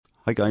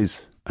Hi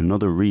guys,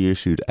 another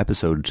reissued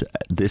episode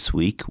this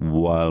week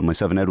while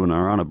myself and Edwin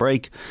are on a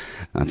break.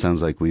 That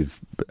sounds like we've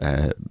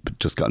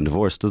just gotten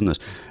divorced, doesn't it?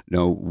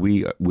 No,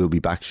 we will be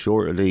back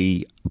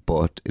shortly,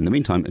 but in the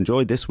meantime,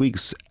 enjoy this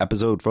week's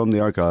episode from the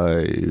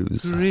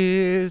archives.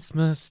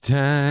 Christmas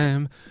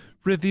time,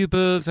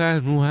 reviewables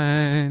and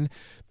wine,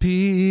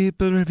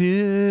 people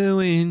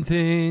reviewing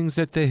things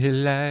that they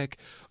like.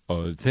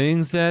 Or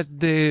things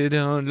that they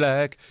don't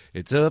like,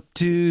 it's up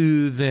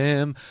to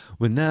them.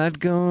 We're not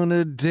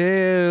gonna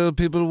tell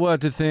people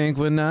what to think.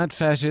 We're not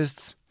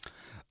fascists.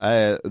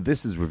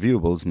 This is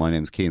Reviewables. My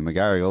name's Cian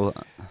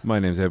McGarrigle. My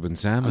name's Edwin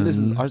Salmon. And this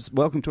is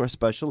welcome to our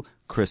special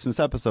Christmas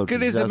episode for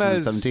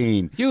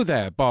 2017. You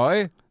there,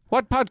 boy?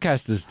 What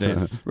podcast is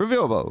this?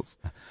 Reviewables.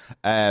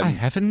 I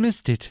haven't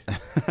missed it.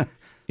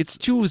 It's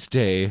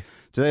Tuesday.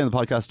 Today on the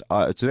podcast,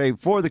 today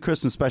for the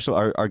Christmas special,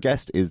 our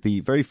guest is the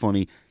very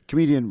funny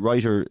comedian,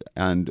 writer,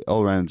 and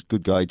all-round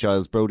good guy,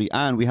 Giles Brody.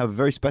 And we have a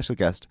very special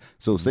guest,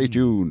 so stay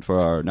tuned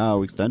for our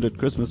now extended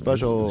Christmas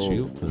special.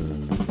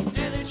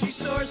 Energy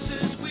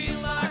sources we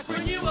like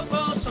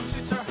renewable. Some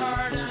sweets are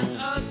hard and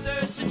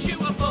others are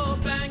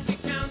chewable. Bank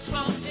accounts,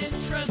 well,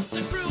 interests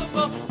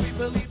accruable. We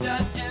believe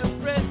that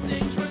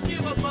everything's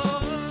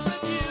renewable.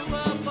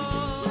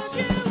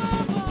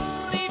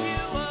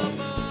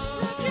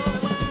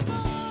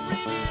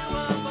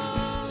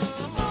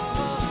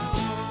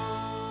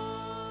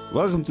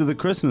 Welcome to the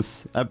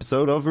Christmas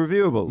episode of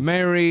Reviewables.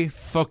 Merry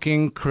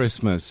fucking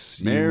Christmas.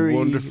 Merry- You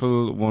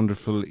wonderful,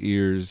 wonderful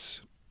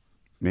ears.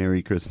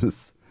 Merry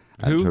Christmas.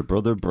 And Who? her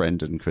brother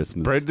Brendan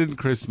Christmas. Brendan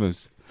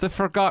Christmas. The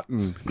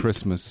forgotten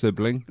Christmas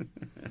sibling.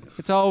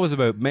 It's always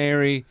about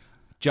merry,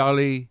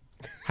 jolly,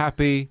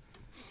 happy,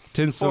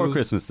 tinsel. 4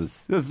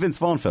 Christmases. The Vince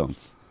Vaughn film.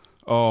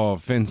 Oh,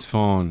 Vince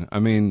Vaughn. I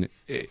mean,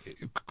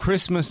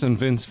 Christmas and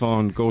Vince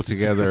Vaughn go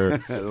together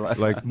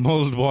like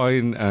mulled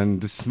wine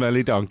and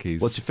smelly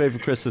donkeys. What's your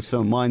favourite Christmas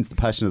film? Mine's The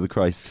Passion of the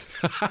Christ.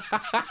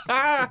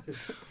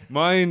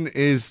 Mine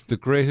is the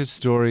greatest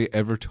story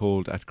ever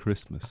told at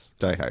Christmas.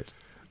 Die Hard.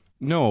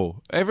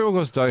 No, everyone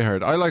goes Die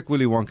Hard. I like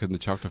Willy Wonka and the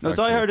Chocolate No,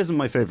 Factory. Die Hard isn't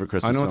my favourite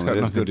Christmas I know film. it's got It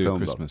is a nothing to good do with film,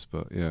 Christmas,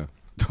 but yeah.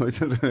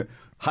 though.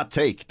 Hot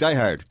take. Die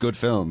Hard. Good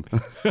film.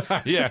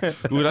 Yeah.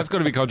 Ooh, that's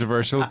going to be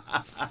controversial.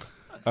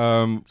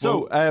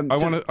 So, I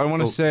want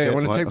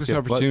to take this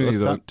opportunity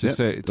though to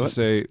What?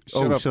 say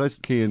shut up, should I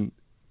Cian.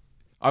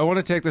 I want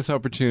to take this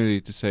opportunity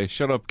to say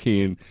shut up,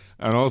 Cian,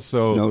 and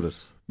also Noted.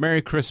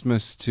 Merry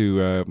Christmas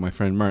to my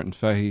friend Martin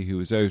Fahey, who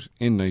is out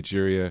in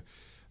Nigeria,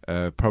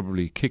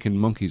 probably kicking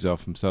monkeys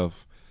off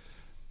himself.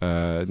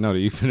 Not a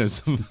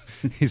euphemism.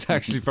 He's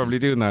actually probably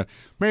doing that.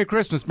 Merry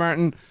Christmas,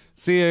 Martin.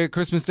 See you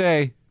Christmas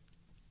Day.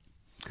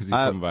 Because he's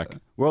coming back.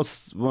 We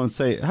also want to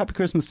say Happy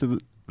Christmas to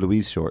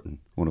Louise Shorten,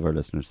 one of our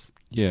listeners.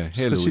 Yeah,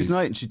 hey Because Louise. she's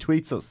nice and she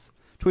tweets us.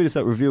 Tweet us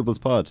at Reviewables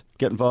Pod.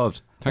 Get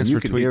involved. Thanks and you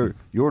for can hear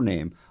your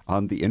name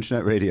on the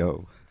internet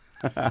radio.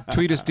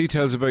 Tweet us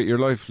details about your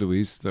life,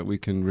 Louise, that we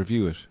can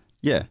review it.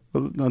 Yeah,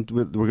 well, we're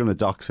going to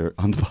dox her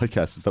on the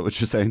podcast. Is that what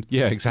you're saying?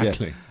 Yeah,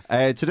 exactly.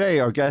 Yeah. Today,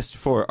 our guest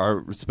for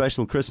our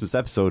special Christmas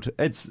episode,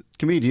 it's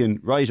comedian,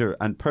 writer,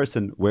 and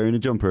person wearing a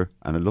jumper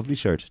and a lovely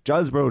shirt,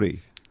 Giles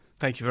Brody.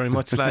 Thank you very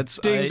much, lads.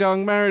 Ding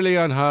dong merrily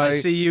on high. I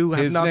see you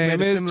have His not name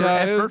made a is similar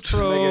Giles effort.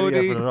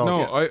 Brody. Effort at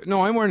all.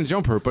 No, I'm wearing a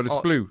jumper, but it's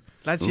blue.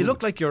 Lads, you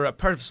look like you're a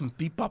part of some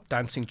bebop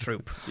dancing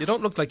troupe. You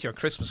don't look like you're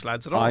Christmas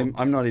lads at all.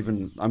 I'm not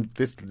even.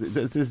 This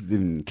isn't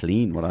even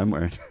clean what I'm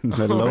wearing,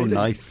 let alone really?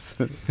 nice.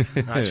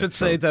 I should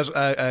say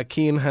that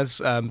Cian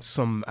has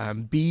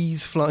some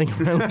bees flying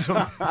around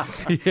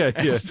him.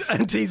 Yeah.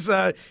 And he's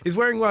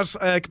wearing what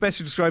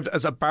Cabessi described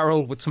as a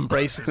barrel with some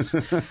braces.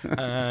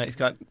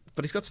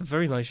 He's got some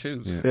very nice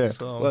shoes. Yeah.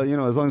 So,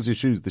 Well, as long as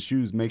the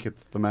shoes make it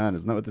the man.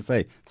 Isn't that what they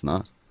say? It's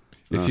not.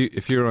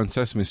 If you're on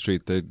Sesame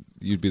Street,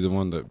 you'd be the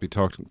one that'd be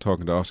talking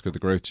to Oscar the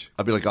Grouch,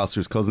 I'd be like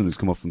Oscar's cousin who's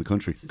come up from the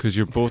country. because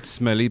you're both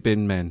smelly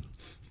bin men.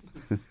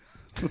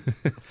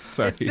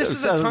 Sorry. this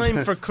is a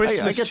time for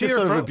Christmas I get cheer this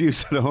sort of for-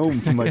 abuse at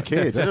home from my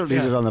kid. I don't need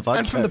it on the podcast.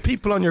 and from the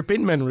people on your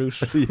bin men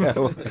route.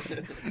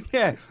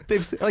 yeah,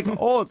 they've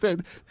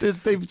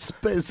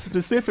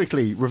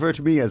specifically referred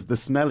to me as the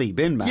smelly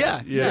bin man.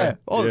 Yeah.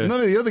 Oh, Yeah. none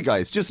of the other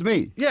guys, just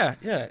me. Yeah.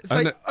 It's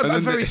And like, the- and I'm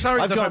then very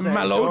sorry I've that got I'm that,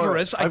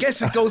 malodorous. sure. I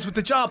guess it goes with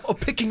the job of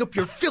picking up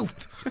your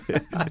filth,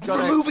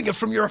 removing it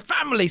from your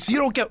family so you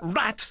don't get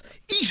rats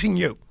eating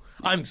you.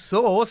 I'm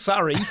so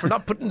sorry for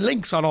not putting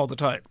links on all the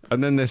time.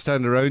 And then they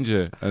stand around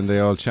you and they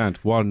all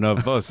chant, "One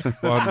of us,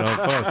 one of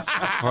us,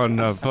 one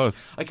of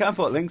us." I can't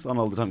put links on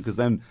all the time because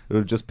then it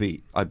would just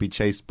be I'd be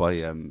chased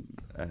by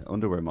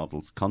underwear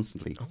models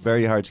constantly.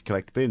 Very hard to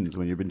collect bins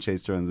when you're being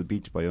chased around the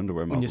beach by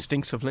underwear models. When you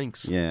stinks of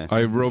links. Yeah,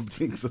 I rubbed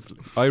Stinks of-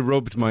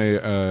 my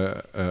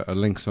a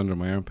lynx under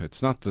my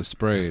armpits, not the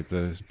spray,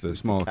 the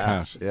small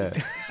cat. Yeah.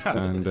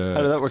 And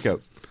How did that work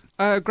out?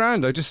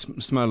 Grand. I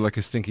just smell like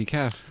a stinky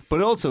cat.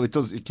 But also,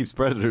 it keeps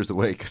predators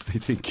away because they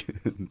think.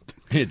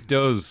 It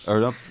does. Or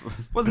not,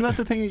 wasn't that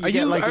the thing? You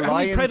get like how many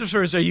lions?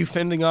 predators are you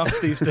fending off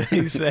these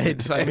days,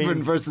 Ed? I Everyone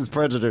mean, versus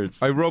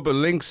predators. I rub a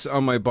lynx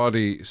on my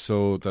body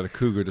so that a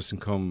cougar doesn't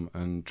come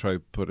and try to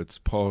put its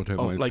paw down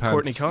my like pants.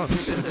 Courtney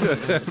Cox.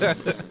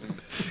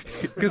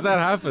 Because that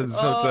happens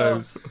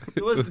sometimes.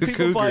 It was With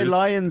people buy cougars.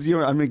 lions'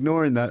 urine. I'm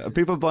ignoring that.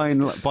 People buy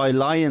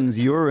lions'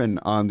 urine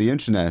on the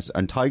internet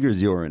and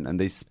tigers' urine, and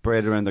they spray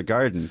it around their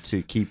garden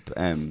to keep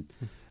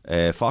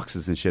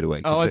foxes and shit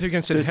away. Oh, I think you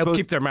can say to they're help supposed-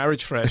 keep their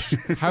marriage fresh.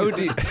 How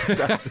do you,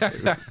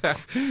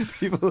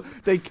 People,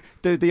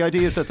 the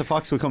idea is that the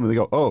fox will come and they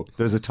go, oh,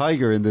 there's a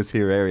tiger in this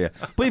here area.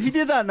 But if you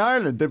did that in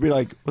Ireland, they'd be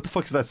like, what the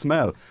fuck's that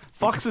smell?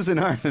 Foxes in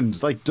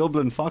Ireland, like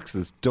Dublin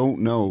foxes, don't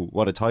know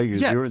what a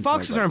tiger's Yeah, urine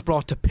foxes smells like. aren't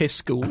brought to piss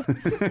school.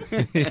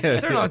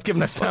 They're not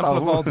given a sample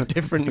of all the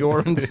different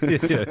urines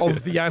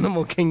of the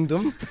animal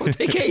kingdom. It'll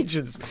take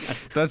ages.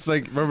 that's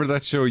like, remember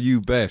that show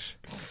You Bet?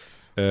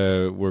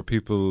 Where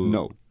people...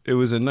 No. It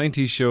was a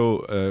 90s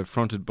show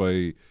fronted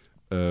by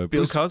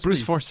Bruce, Cosby?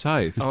 Bruce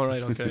Forsyth. All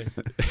right, okay.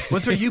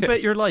 Was there You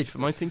Bet Your Life?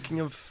 Am I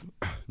thinking of...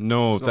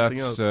 No,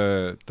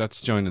 something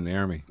that's joining the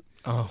army.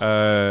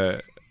 Oh.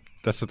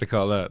 That's what they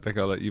call that. They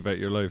call that You Bet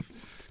Your Life.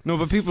 No,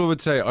 but people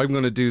would say, I'm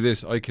going to do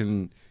this. I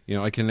can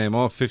name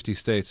all 50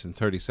 states in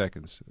 30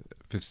 seconds.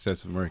 50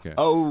 states of America.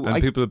 Oh,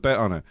 and people would bet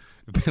on it.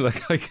 It'd be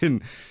like,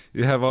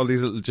 you have all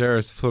these little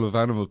jars full of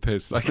animal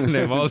piss. I can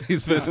name all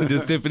these piss and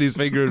just dip in his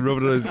finger and rub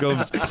it on his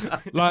gums.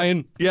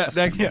 Lion, yeah,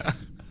 next. Yeah.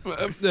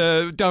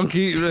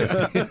 Donkey,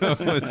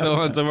 so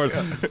on and so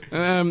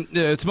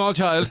forth. Small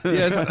child,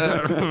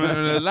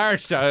 yes.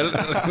 Large child.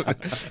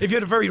 If you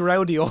had a very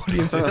rowdy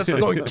audience, that's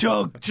going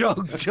chug,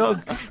 chug,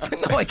 chug. It's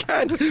like, no, I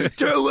can't.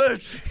 Do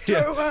it.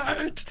 Do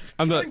it.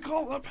 And Drink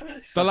all the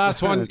piss. The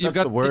last one, That's you've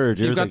got the word.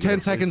 You've You're got thinking 10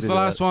 of seconds. piss, The yeah.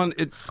 last one,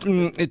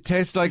 it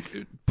tastes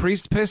like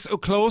priest piss. Oh,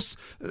 close.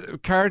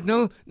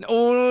 Cardinal.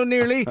 Oh,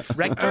 nearly.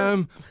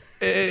 Rector.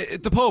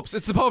 The Pope's.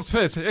 It's the Pope's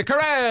piss. Correct.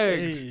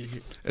 Hey.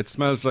 It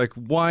smells like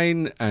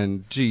wine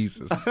and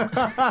Jesus.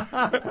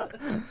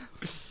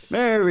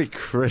 Merry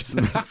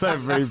Christmas,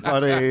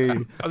 everybody.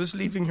 I was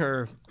leaving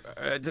her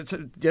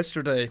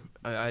yesterday.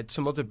 I had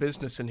some other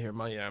business in here.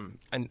 My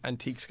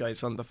antiques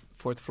guys on the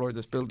fourth floor of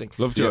this building.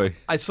 Lovejoy.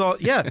 I saw.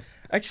 Yeah,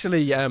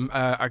 actually,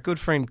 our good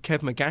friend Kev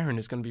McGahern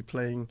is going to be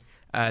playing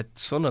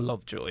Son of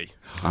Lovejoy.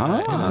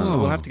 So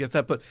we'll have to get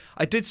that. But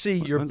I did see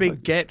your When's big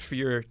that? get for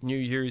your New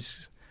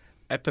Year's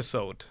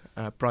episode,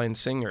 Brian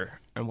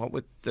Singer, and what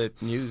with the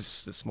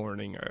news this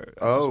morning.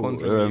 I just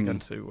wondering are you going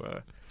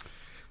to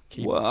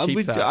keep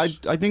that?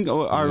 I think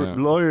our Yeah.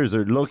 lawyers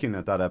are looking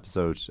at that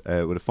episode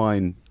with a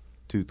fine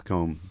tooth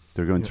comb.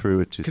 They're going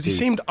through it to see. Because he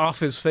seemed off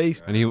his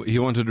face. And he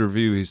wanted to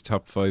review his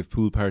top 5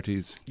 pool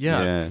parties.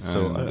 Yeah.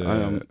 so And,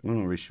 I'm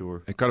not really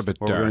sure It got a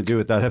bit what we're going dark. to do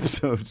with that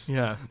episode.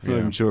 Yeah. I'm not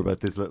even sure about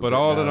this little But bit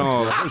all now.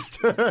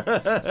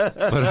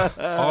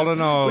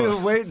 in all, We'll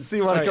wait and see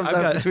what Sorry, comes I've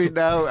out got- between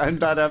now and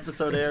that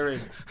episode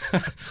airing.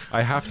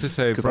 I have to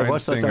say, Because I Brian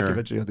watched that Singer,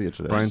 documentary on the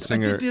internet. Brian I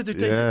Singer, did the other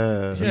day.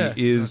 Yeah. Yeah.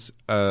 he is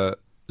a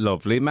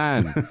lovely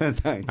man,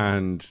 Thanks.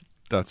 and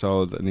that's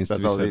all that needs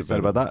That's to be all they said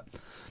about that.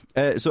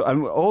 So,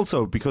 and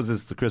also because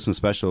it's the Christmas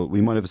special, we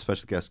might have a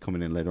special guest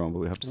coming in later on, but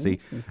we have to see.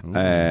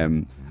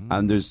 And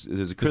there's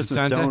a Christmas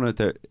Santa? donut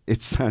there.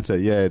 It's Santa,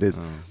 yeah, it is.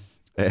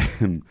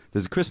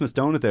 There's a Christmas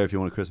donut there if you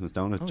want a Christmas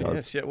donut, Oh, Joz.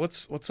 yes, yeah.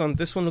 What's on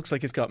this one? Looks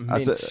like it's got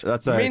That's mints.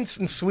 that's a- mints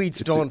and sweets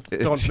it's a-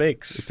 don't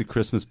mix. It's a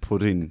Christmas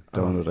pudding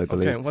donut, I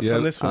believe. Okay, what's Yeah.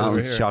 on this one And over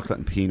it's here? chocolate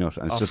and peanut,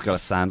 and it's just got a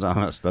Santa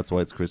on it. That's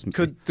why it's Christmas.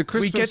 Could The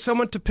we get Christmas-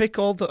 someone to pick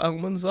all the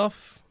almonds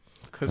off?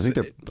 I 'Cause think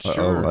they're.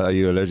 Sure. Are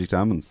you allergic to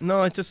almonds?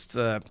 No, I just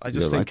Yeah,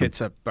 think like them.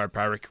 it's a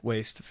barbaric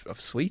waste of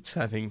sweets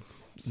having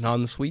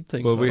non-sweet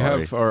things. Well, we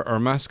Sorry. have our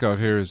mascot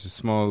here is a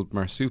small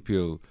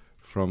marsupial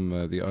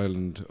from the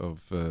island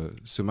of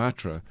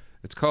Sumatra.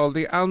 It's called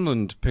the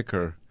almond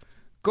picker.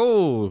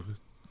 Go,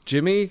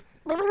 Jimmy.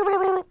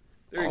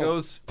 There he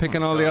goes,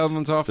 picking all the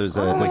almonds off. There's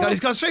Oh my there's- God, he's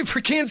gone straight for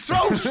Kane's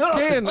throat!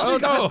 Kane, oh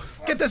no!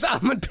 Get this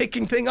almond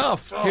picking thing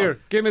off! Here,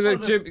 give me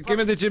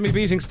the Jimmy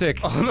beating stick.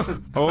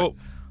 Oh,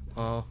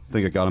 Oh, I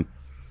think I got him.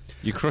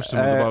 you crushed him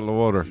with a bottle of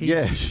water. Yeah,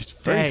 it's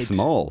very dead.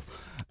 small.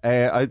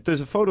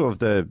 There's a photo of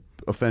the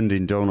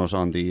offending donut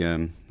on the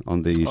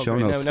show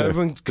okay, notes. now there.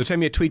 everyone can send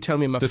me a tweet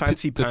telling me my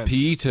fancy the pants.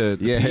 pita.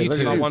 The Yeah, look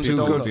pita. at I you, want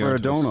too a good donut. for a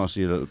donut,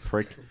 you little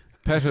prick.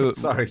 Petal.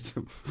 Sorry,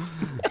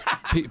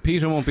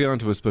 Peter won't be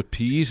onto us, but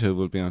Pita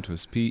will be onto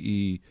us.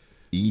 P-E.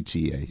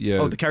 ETA. Yeah.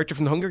 Oh, the character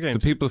from the Hunger Games.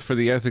 the people for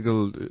the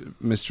ethical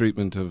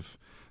mistreatment of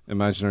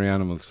imaginary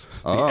animals.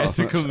 Oh. The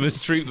ethical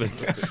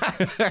mistreatment.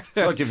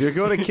 Look, if you're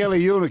going to kill a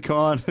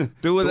unicorn,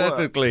 Do it Don't-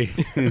 ethically.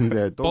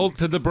 don't, Bolt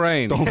to the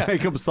brain. don't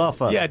make him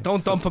suffer. Yeah,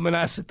 don't dump him in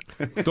acid.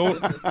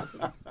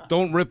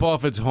 Don't rip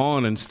off its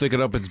horn and stick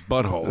it up its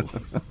butthole.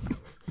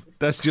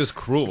 That's just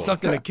cruel. It's not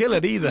going to kill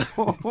it either.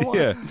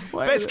 Yeah.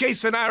 Best case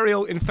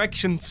scenario,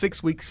 infection,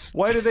 6 weeks,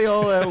 Why do they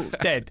all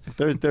dead.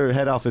 Their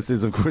head office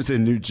is, of course,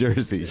 in New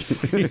Jersey.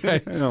 I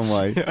don't know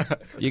why.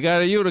 You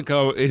got a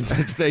unicorn in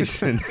that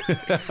station.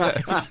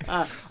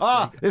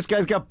 This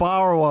guy's got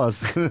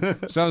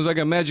Barwas. Sounds like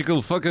a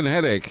magical fucking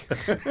headache.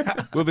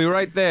 We'll be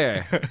right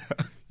there.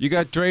 You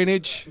got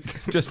drainage?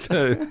 Just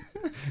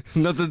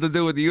nothing to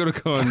do with the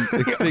unicorn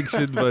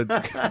extinction, but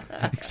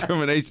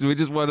extermination. We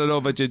just want to know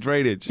about your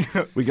drainage.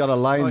 We got a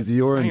lion's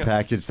urine hang on.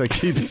 package that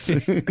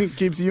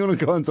keeps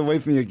unicorns away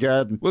from your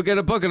garden. We'll get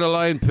a bucket of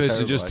lion piss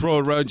and just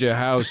terrible. throw it around your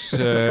house.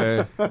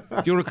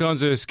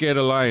 Unicorns are scared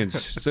of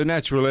lions. It's a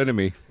natural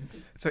enemy.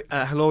 It's like,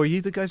 hello, are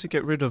you the guys that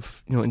get rid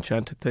of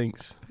enchanted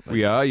things?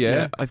 We are,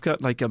 yeah. I've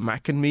got like a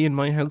Mac and me in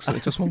my house and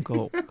it just won't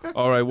go.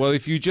 All right, well,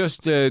 if you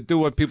just do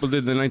what people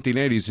did in the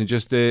 1980s and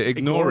just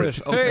ignore it.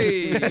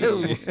 Okay.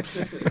 Hey!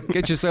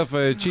 Get yourself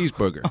a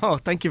cheeseburger. Oh,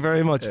 thank you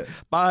very much.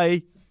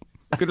 Bye.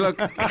 Good luck.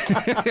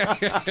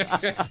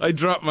 I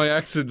dropped my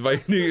accent. My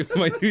New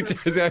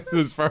Jersey accent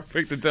was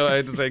perfect until I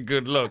had to say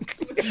good luck.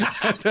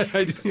 And then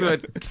I just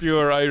went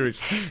pure Irish.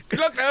 Good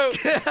luck now.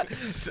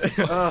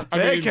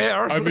 Take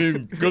care. I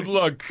mean, good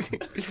luck.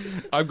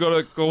 I'm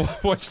going to go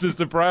watch The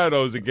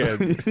Sopranos again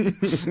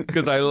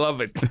because I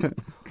love it.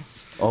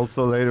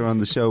 Also, later on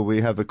the show,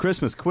 we have a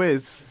Christmas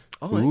quiz.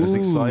 Oh, It's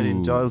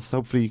exciting, Giles.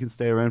 Hopefully, you can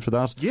stay around for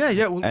that.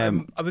 Yeah. Well,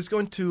 Um, I was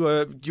going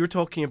to. You were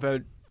talking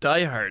about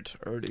Die Hard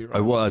earlier.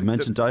 I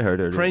mentioned Die Hard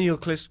earlier. Perennial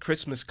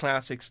Christmas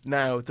classics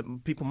now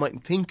that people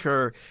mightn't think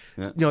are,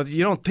 Yeah.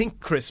 you don't think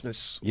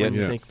Christmas when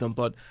you Yeah. think them,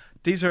 but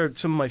these are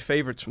some of my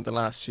favourites from the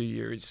last few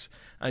years.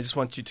 I just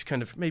want you to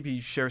kind of maybe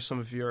share some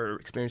of your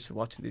experience of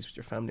watching these with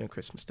your family on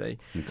Christmas Day.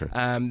 Okay.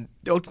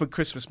 The ultimate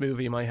Christmas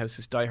movie in my house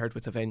is Die Hard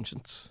with a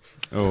Vengeance.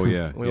 Oh,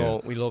 yeah.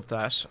 We love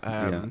that.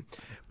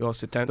 We all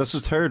sit down. That's the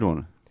third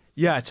one.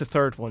 Yeah, it's a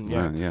third one.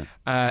 Yeah.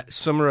 Yeah.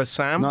 Summer of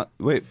Sam.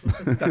 Wait.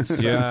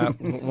 That's Yeah.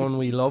 one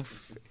we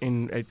love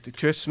in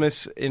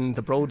Christmas in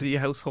the Brody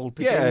household.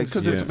 Yeah, begins.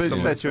 because Yeah. it's a bit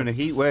Summer set of during a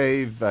heat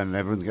wave and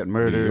everyone's getting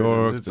murdered. New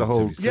York, and there's a that's whole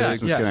heavy stuff.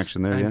 Christmas Yeah.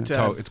 connection there. And,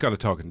 Yeah. It's got a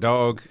talking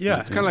dog. Yeah.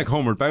 It's kind of like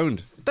Homeward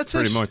Bound. That's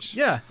pretty it. much.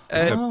 Yeah.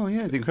 Oh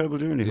yeah, The Incredible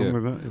Journey. Yeah.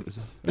 Homeward Bound.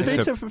 Did they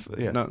Except except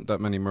for Not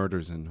that many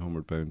murders in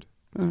Homeward Bound.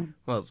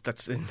 Well,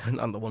 that's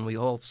on the one we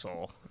all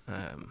saw.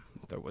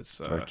 There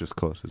was. Director's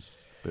cut is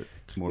a bit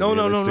more No.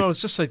 realistic. It's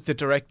just like the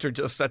director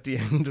just at the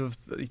end of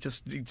he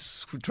just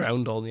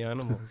drowned all the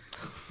animals.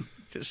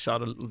 Just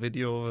shot a little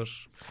video of it.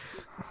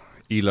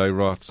 Eli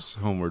Roth's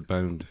Homeward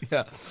Bound.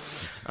 Yeah.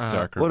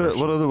 Darker. What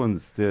version. other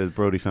ones the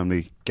Brody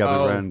family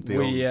gathered around?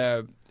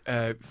 The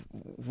old...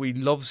 we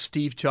love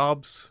Steve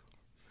Jobs.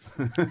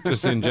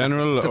 Just in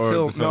general, The or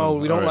film. the film? No,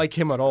 we don't All right. like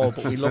him at all,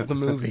 but we love the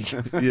movie.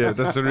 Yeah,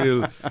 it's a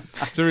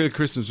real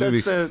Christmas movie.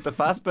 That's the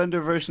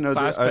Fassbender version or the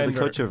Fassbender.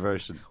 Kutcher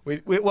version?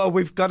 We've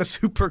got a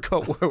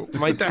supercut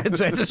where my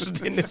dad's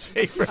edited in his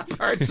favourite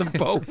parts of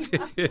both.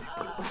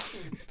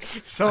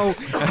 So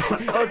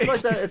Oh,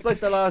 it's like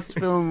the last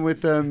film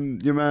with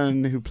your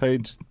man who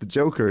played the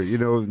Joker,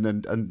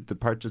 and the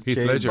part just Heath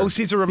changed. Ledger. Oh,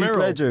 Cesar Romero. Heath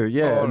Ledger,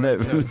 yeah. Oh, and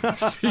then,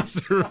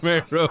 Cesar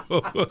Romero.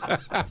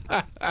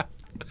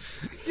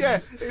 yeah,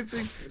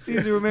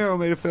 Cesar Romero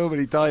made a film and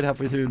he died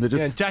halfway through. And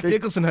Yeah, Jack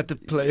Nicholson had to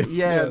play it.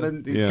 Yeah, and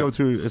then he'd Yeah. go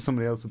through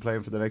somebody else would play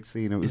him for the next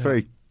scene. It was Yeah.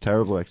 very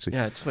terrible, actually.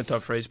 Yeah, it's my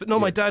top phrase. But no,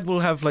 my dad will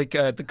have like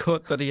the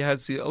cut that he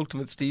has, the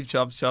ultimate Steve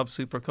Jobs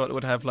super cut. It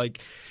would have like,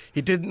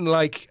 he didn't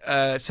like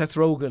Seth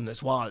Rogen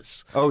as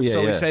was. Oh, yeah,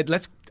 So yeah. he said,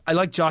 I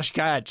like Josh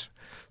Gad.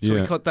 So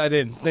Yeah. we cut that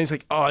in. Then he's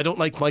like, I don't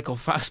like Michael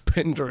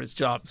Fassbender as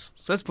Jobs.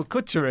 So let's put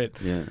Kutcher in.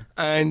 Yeah.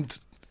 And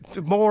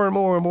the more and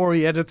more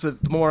he edits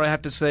it, the more I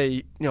have to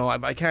say,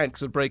 I can't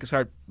because it'll break his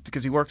heart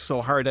because he works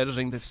so hard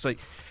editing this. It's like,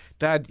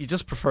 Dad, you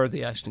just prefer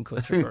the Ashton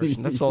Kutcher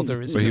version. That's all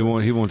there is But to he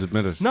it. won't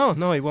admit it. No,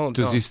 he won't.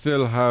 Does no. he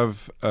still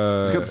have? He's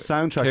got the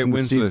soundtrack Kate from the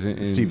Winslet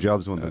in Steve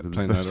Jobs one. Though, 'cause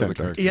playing it's that the other soundtrack.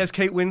 character. He has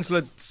Kate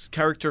Winslet's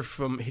character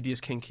from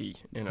Hideous Kinky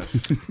in it.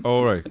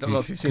 Oh right, I don't know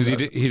if you've seen because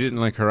that. he didn't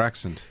like her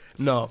accent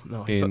No.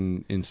 I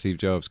thought- in Steve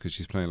Jobs because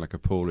she's playing like a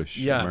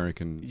Polish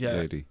American yeah.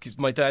 lady. Because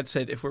my dad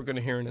said if we're going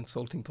to hear an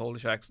insulting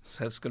Polish accent,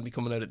 it's going to be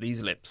coming out of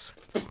these lips.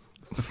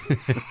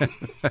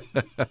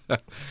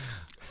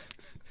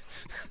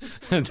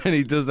 And then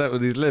he does that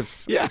with his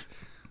lips. Yeah,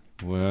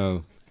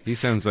 Well, he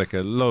sounds like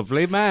a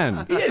lovely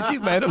man. he is.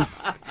 You've met him.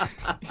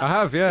 I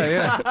have,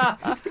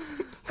 yeah.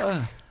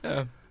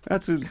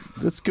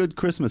 That's good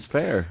Christmas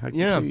fare. I can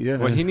Yeah. see, yeah.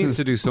 Well, he needs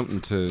to do something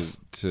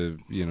to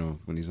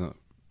when he's not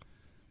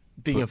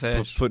Being a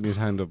vet. putting his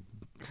hand up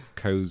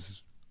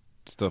cows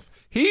stuff.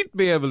 He'd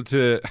be able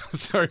to.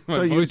 Sorry, my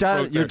So your voice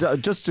broke dad, there.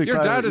 just to Your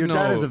clarify, dad your would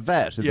dad know. is a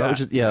vet. Is Yeah. that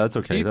what yeah, that's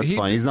okay. He- That's he-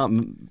 fine. He's not.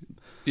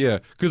 Yeah,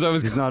 because I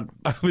He's not.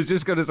 was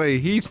just going to say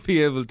he'd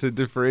be able to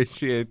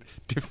differentiate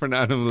different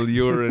animal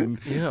urine.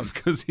 Yeah.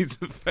 because he's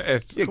a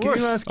vet. Yeah, can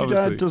you ask your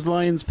Obviously. dad? Does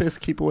lions piss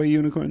keep away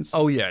unicorns?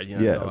 Oh yeah. Yeah,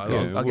 No, okay. I'll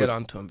Yeah, get would.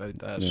 on to him about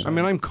that. Yeah. I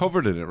mean, I'm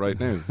covered in it right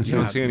now. You Yeah.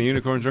 don't see any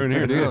unicorns around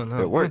here, do you?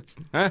 No. It worked.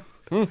 Huh?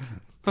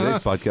 Today's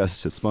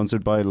podcast is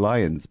sponsored by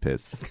Lions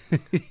Piss.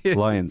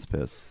 Lions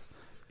Piss.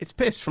 It's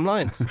pissed from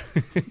lions.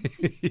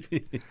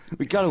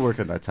 We got to work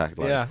on that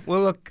tagline. Yeah.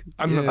 Well, look,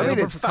 I'm Yeah. not I mean,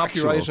 it's for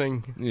factual.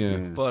 copywriting, Yeah.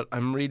 but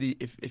I'm really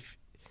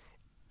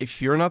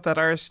if you're not that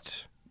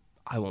arsed,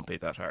 I won't be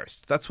that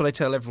arsed. That's what I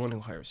tell everyone who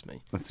hires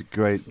me. That's a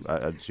great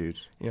attitude.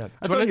 Yeah.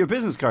 That's on your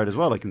business card as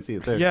well. I can see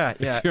it there. Yeah,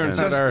 yeah. If you're It's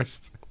not just-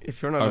 arsed.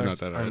 If you're not I'm arsed, not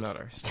that I'm arsed. not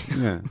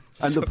arsed. Yeah.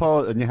 And the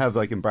pause, and you have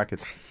like in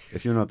brackets,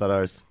 if you're not that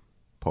arse,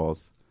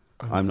 pause.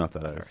 I'm not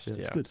that arse. Yeah,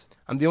 it's Yeah. good.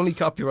 I'm the only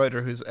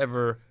copywriter who's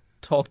ever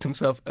talked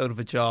himself out of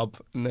a job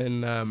and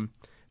then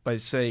by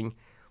saying,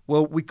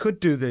 well, we could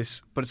do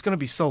this, but it's going to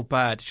be so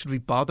bad. Should we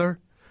bother?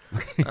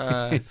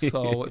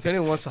 So if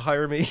anyone wants to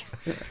hire me,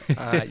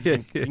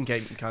 you can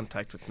get in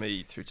contact with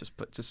me through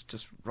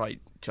just write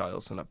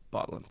Giles in a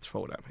bottle and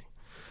throw it at me.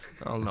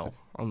 I'll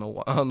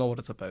know what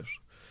it's about.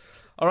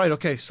 All right,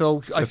 okay.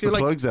 So I Get feel the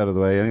like plugs out of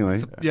the way anyway.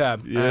 yeah.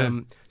 Yeah.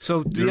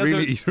 So the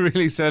You're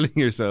really selling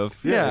yourself.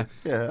 yeah.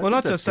 Yeah, I Well, think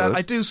not that's just that. good.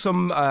 I do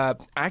some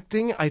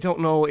acting. I don't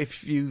know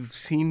if you've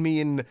seen me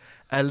in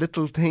a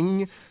little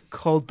thing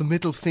called The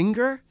Middle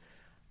Finger,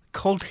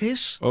 cult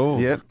hit. Oh,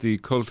 Yep. the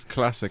cult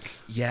classic,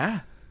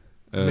 Yeah.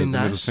 the in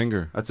that. middle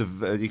finger. That's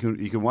you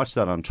can watch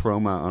that on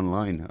Troma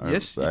online. Or,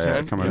 Yes, you I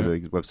can, can't remember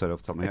the website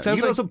off the top of my It head. sounds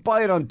You can like- also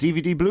buy it on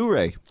DVD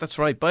Blu-ray. That's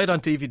right. Buy it on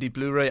DVD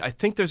Blu-ray. I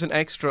think there's an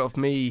extra of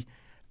me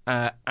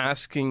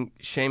asking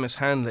Seamus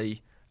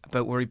Hanley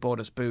about where he bought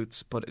his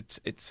boots, but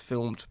it's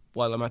filmed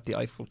while I'm at the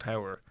Eiffel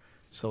Tower.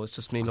 So it's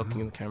just me looking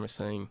in the camera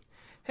saying,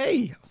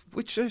 hey,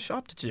 which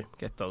shop did you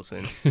get those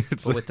in?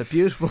 But with the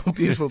beautiful,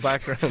 beautiful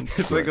background.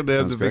 It's like when they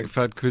have Sounds the big great.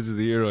 fat quiz of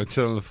the year on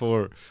Channel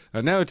 4.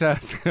 And now to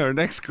ask our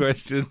next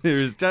question,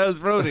 here's Giles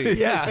Brody.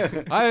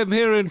 Yeah. I am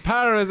here in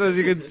Paris, as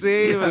you can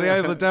see, with the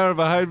Eiffel Tower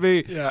behind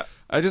me. Yeah.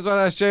 I just want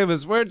to ask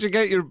Seamus, where'd you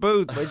get your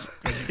boots?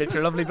 Get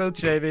your lovely boots,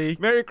 JB.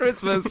 Merry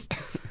Christmas.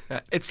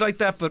 It's like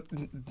that, but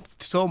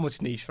so much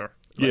nicher.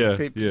 Yeah,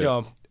 people, yeah. You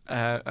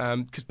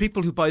know, because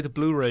people who buy the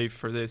Blu-ray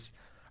for this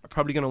are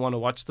probably going to want to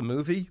watch the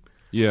movie.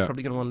 Yeah.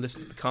 Probably going to want to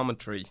listen to the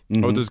commentary.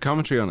 Oh, there's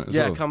commentary on it as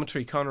Yeah, well.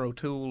 commentary. Conor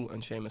O'Toole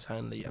and Seamus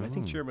Hanley, and I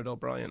think Dermot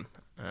O'Brien.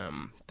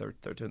 They're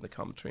doing the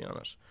commentary on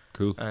it.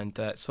 Cool. And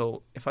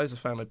so, if I was a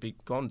fan, I'd be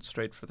going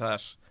straight for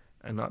that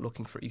and not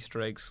looking for Easter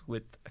eggs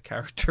with a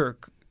character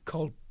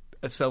called.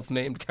 A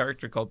self-named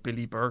character called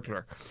Billy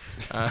Burglar,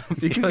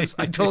 because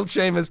I told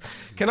Seamus,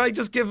 can I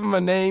just give him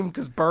a name?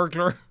 Because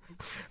burglar,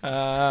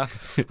 I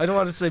don't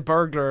want to say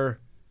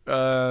burglar.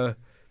 On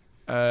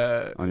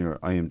your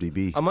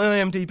IMDb. On my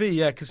IMDb,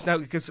 yeah,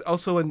 because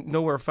also in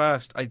Nowhere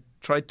Fast, I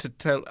tried to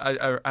tell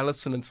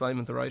Alison and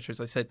Simon, the writers,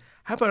 I said,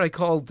 how about I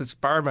call this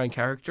barman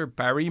character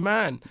Barry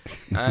Mann?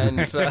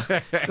 And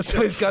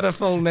so he's got a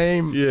full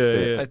name.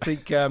 Yeah. I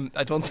think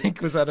I don't think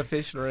it was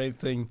artificial or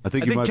anything. I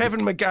think you might be-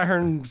 Kevin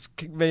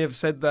McGahern may have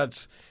said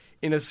that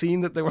in a scene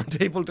that they weren't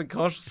able to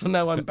cut. So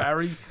now I'm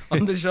Barry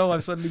on the show.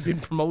 I've suddenly been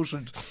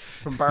promoted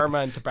from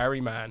barman to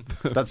Barry Man.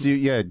 That's you.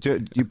 Yeah,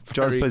 Giles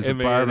plays the M-A-N-N.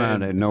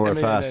 barman in Nowhere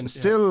M-A-N-N, Fast. yeah.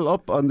 Still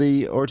up on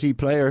the RT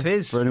player It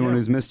is, for anyone yeah.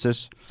 who's missed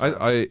it.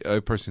 I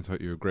personally thought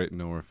you were great in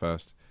Nowhere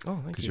Fast. Oh,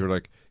 thank Because you. you were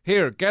like,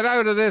 here, get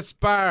out of this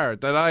bar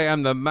that I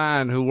am the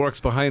man who works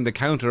behind the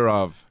counter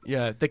of.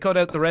 Yeah, they cut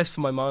out the rest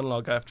of my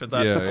monologue after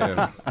that.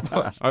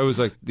 Yeah. I was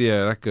like,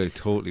 yeah, that guy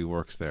totally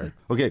works there.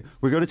 Okay,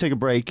 we're going to take a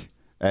break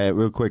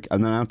real quick,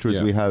 and then afterwards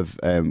Yeah. we have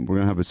we're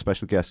going to have a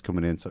special guest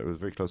coming in. Sorry, it was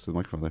very close to the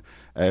microphone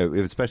there. We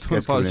have a special Don't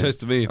guest coming in. apologise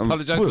to me.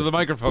 Apologise to the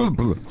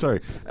microphone.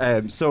 Sorry.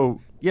 So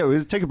yeah,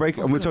 we'll take a break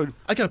and we'll talk.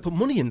 I got to put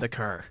money in the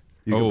car.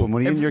 You can Oh. put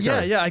money in your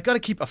car. Yeah, I got to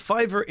keep a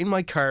 $5 in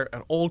my car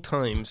at all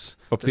times.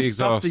 Up to the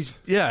stop exhaust.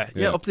 Yeah,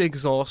 Yeah. up the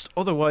exhaust.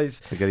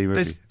 Otherwise, Like Eddie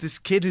Murphy. this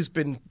kid who's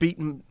been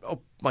beating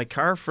up my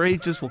car for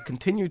ages will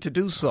continue to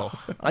do so.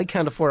 I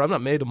can't afford. I'm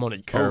not made of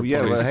money. Oh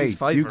yeah, well, hey, It's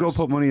 $5. you go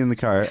put money in the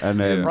car, and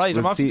Yeah. Right,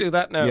 I'm off to do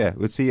that now. Yeah,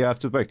 we'll see you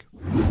after the break.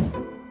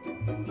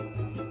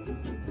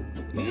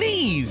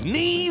 Knees,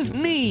 knees,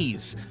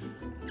 knees.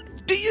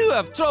 Do you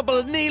have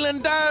trouble kneeling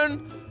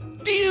down?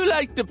 Do you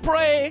like to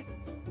pray?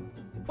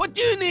 What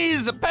you need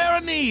is a pair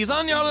of knees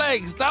on your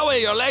legs. That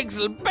way your legs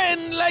will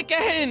bend like a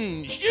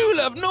hinge. You'll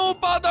have no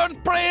bother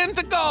praying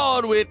to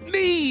God with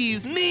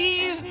knees,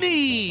 knees,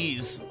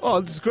 knees.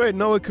 Oh, this is great.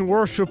 Now I can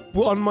worship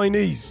on my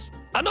knees.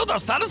 Another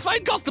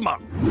satisfied customer.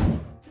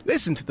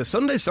 Listen to the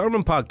Sunday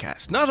Sermon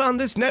Podcast, not on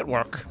this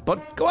network,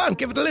 but go on,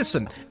 give it a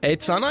listen.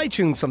 It's on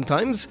iTunes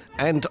sometimes,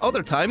 and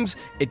other times,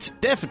 it's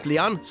definitely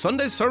on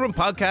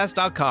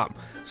SundaySermonPodcast.com.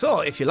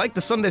 So, if you like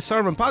the Sunday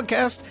Sermon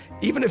Podcast,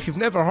 even if you've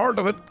never heard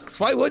of it, 'cause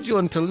why would you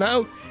until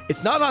now?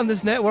 It's not on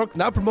this network,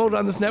 not promoted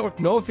on this network,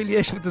 no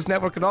affiliation with this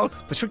network at all,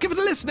 but sure, give it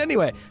a listen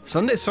anyway.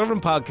 Sunday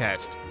Sermon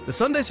Podcast. The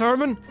Sunday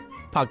Sermon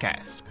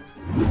Podcast.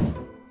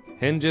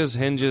 Hinges,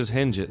 hinges,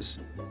 hinges.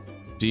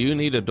 Do you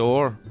need a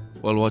door?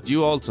 Well, what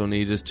you also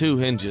need is two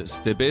hinges.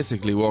 They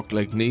basically work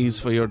like knees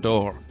for your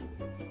door.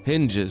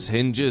 Hinges,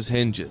 hinges,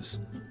 hinges.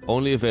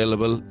 Only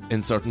available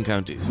in certain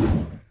counties.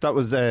 that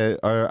was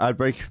our ad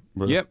break.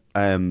 Yep.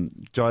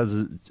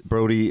 Giles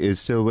Brody is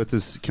still with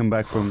us. Come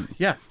back from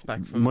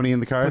back from money in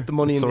the car. put the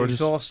money in the sorted.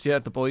 exhaust. Yeah,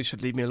 the boys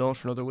should leave me alone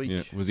for another week.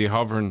 Yeah. Was he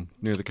hovering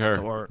near the car?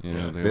 Door. Yeah,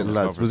 they Little always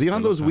lads. hover. Was he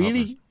on They those love to hover.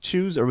 wheelie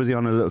shoes or was he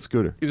on a little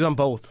scooter? He was on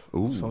both,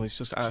 Ooh. so he's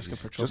just asking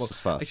for trouble. Just as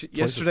fast. Actually, Twice as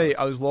yesterday fast.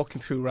 I was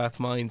walking through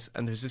Rathmines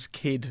and there's this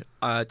kid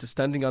just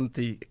standing on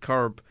the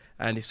curb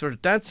and he's sort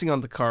of dancing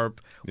on the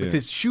curb with Yeah.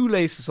 his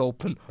shoelaces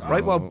open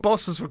right while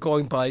buses were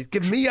going by,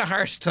 giving me a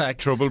heart attack.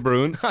 Trouble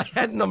brewing. I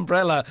had an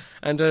umbrella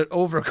and an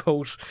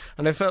overcoat,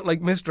 and I felt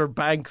like Mr.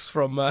 Banks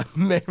from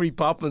Mary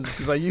Poppins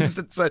because I used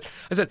it. I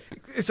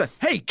said,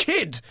 "Hey,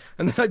 kid!"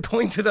 And then I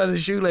pointed at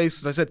his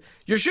shoelaces. I said,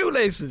 "Your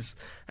shoelaces!"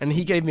 And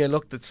he gave me a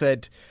look that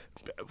said,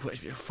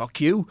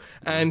 "Fuck you!"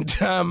 And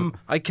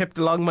I kept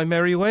along my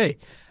merry way.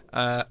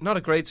 Not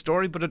a great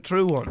story, but a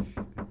true one.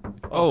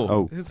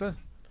 Oh. Who's that?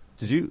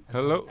 Did you?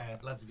 Hello.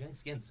 Lads of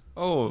Skins.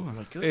 Oh,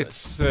 my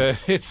goodness.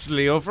 it's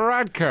Leo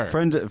Varadkar,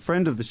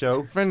 Friend of the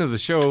show. friend of the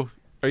show.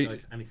 Are you,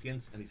 Nice. Any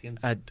skins? Any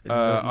skins?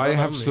 I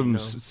have some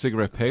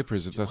cigarette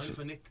papers. If that's Mind if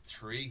I nick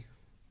 3?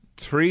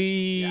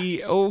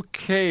 3.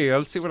 Okay,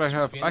 I'll see what I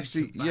have. If you need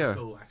Actually, yeah.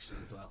 tobacco, actually,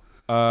 as well.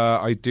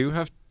 I do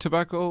have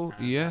tobacco.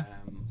 Yeah,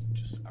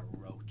 Just a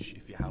roach,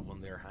 if you have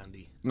one there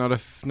handy. not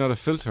a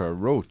filter, a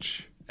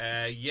roach.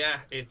 Yeah,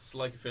 it's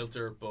like a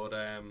filter, but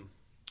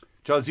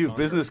Giles, you have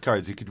business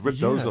cards. You could rip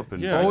those up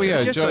and. Oh, yeah,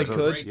 yes, I Giles.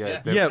 could. Great,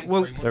 Yeah, Yeah, thanks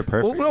well, very much. They're Oh,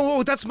 perfect.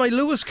 no, that's my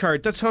Lewis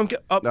card. That's how I'm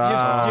getting.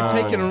 You've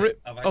taken a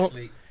rip. I've Oh,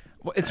 actually...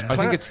 well, it's I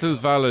think it's still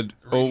valid.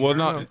 Oh well,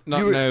 not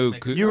You were- now.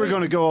 You were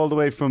going to go all the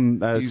way from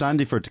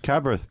Sandyford to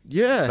Cabra.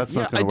 Yeah, That's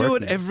yeah, not gonna I do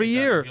work it now. every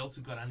Have year. you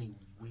also got any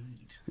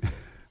weed?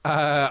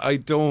 I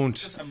don't.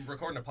 Just, I'm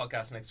recording a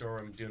podcast next door.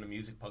 I'm doing a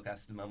music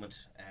podcast at the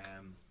moment.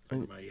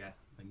 Under my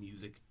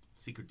music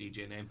secret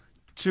DJ name.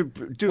 To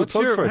do What's a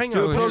plug your- for it. hang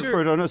Do on, a plug what's for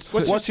your- it on us.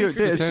 what's your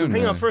secret down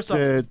Hang now? on, first off,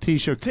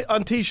 Taoiseach.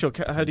 on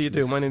Taoiseach, how do you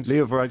do? My name's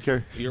Leo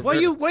Varadkar. Why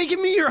you give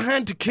me your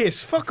hand to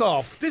kiss? Fuck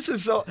off. This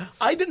is so.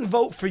 I didn't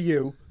vote for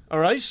you. All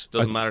right.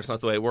 Doesn't matter. It's not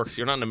the way it works.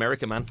 You're not in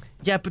America, man.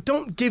 Yeah, but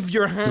don't give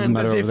your hand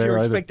matter as over if there you either.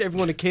 expect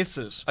everyone to kiss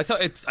it.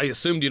 I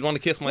assumed you'd want to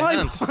kiss my Why,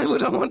 hand. why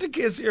would I want to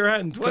kiss your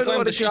hand? Why Because do I I'm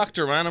want the to kiss?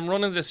 Shachter, man. I'm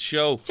running this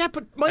show. Yeah,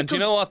 but Michael. And do you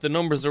know what? The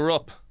numbers are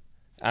up.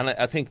 And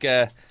I think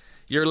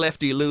your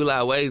lefty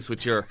Lula ways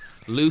with your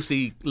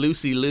Lucy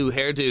Lou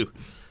hairdo,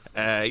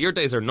 your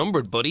days are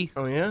numbered, buddy.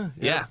 Oh yeah.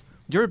 Yeah.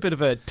 You're a bit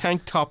of a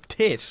tank top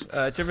tit. Do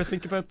you ever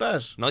think about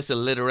that? Nice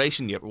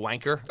alliteration, you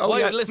wanker. Oh Why-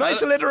 yeah, listen,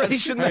 nice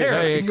alliteration Hey,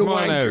 there. hey, you come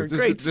on wanker. now. This,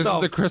 Great this is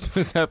stuff. the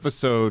Christmas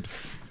episode.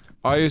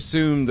 I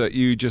assumed that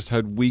you just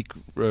had weak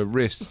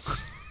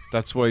wrists.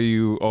 That's why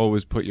you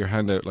always put your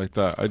hand out like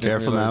that. I didn't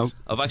Careful now. realize.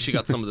 I've actually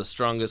got some of the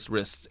strongest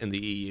wrists in the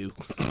EU.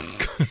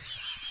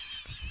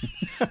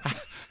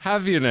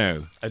 Have you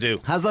now? I do.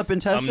 Has that been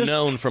tested? I'm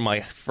known for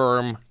my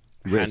firm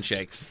Wrist.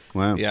 handshakes.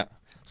 Wow. Yeah.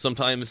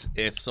 Sometimes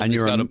if somebody's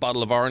you're got a- a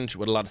bottle of orange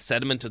with a lot of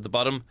sediment at the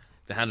bottom,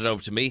 they hand it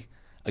over to me.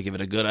 I give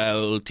it a good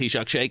old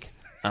Taoiseach shake,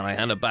 and I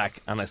hand it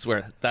back, and I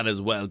swear that is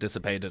well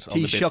dissipated. All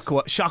the bits.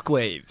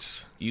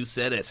 Shockwaves. You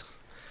said it.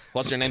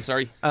 What's your name?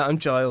 Sorry, I'm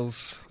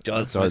Giles.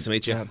 Giles. Giles. Nice to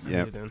meet you. Yeah.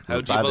 How you doing? How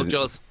do you Bad vote, at it.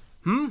 Giles?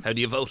 How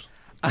do you vote?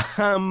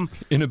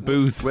 In a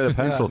booth. With a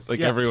pencil. like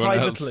Yeah, everyone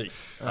privately. else.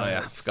 Oh yeah,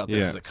 I forgot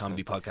this Yeah. is a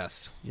comedy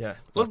podcast. Yeah.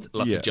 Lots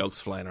yeah. of jokes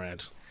flying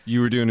around.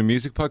 You were doing a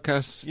music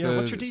podcast. Yeah,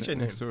 what's your DJ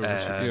next name? door?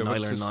 What's your-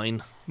 what's Nyler this?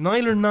 9.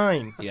 Nyler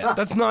 9. Yeah.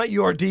 That's not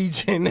your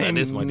DJ name.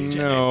 That is my DJ name.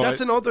 No, That's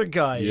another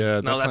guy.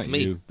 Yeah, No, that's not me.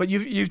 you. But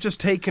you've just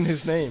taken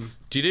his name.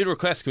 Do you do the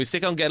request? Can we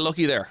stick on Get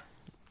Lucky there?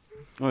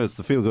 Oh, it's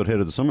the feel good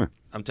hit of the summer.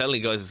 I'm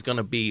telling you guys, it's going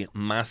to be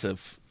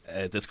massive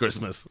this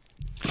Christmas.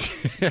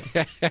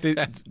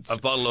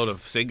 I've bought a load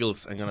of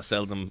singles. I'm going to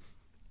sell them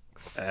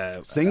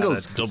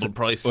Singles? at a double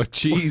price. Oh,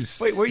 jeez.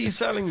 Wait, where are you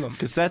selling them?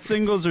 Cassette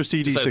singles or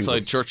CD Just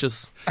outside singles?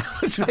 churches.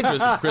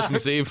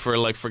 Christmas Eve for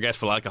like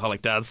forgetful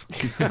alcoholic dads.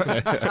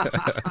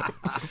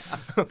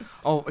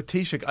 Oh,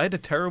 Taoiseach, I had a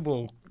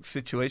terrible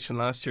situation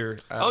last year.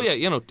 Oh yeah,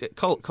 you know,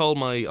 call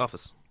my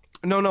office.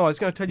 No, I was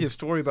going to tell you a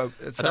story about.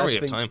 A I sad don't really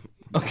have thing. time.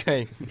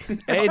 Okay,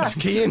 Ed,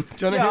 Keane, do you want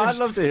to Yeah, hear I'd it?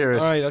 love to hear it.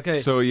 All right, okay.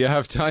 So you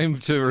have time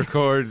to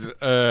record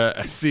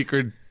a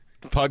secret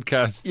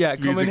podcast. yeah,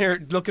 come in music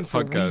here looking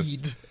for podcast.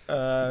 weed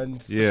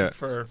and Yeah. looking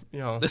for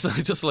Listen,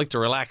 I just like to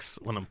relax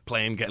when I'm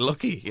playing Get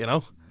Lucky. You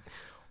know.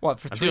 what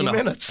for I'm 3 doing a-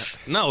 minutes.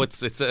 No,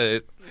 it's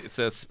a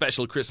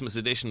special Christmas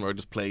edition where I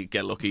just play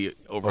Get Lucky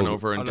over and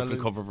over in Oh, different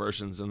no. cover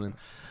versions, and then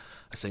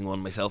I sing one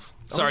myself.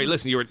 Sorry,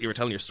 listen, you were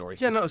telling your story.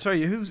 Yeah, no,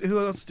 sorry. Who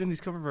else is doing these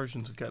cover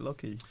versions of Get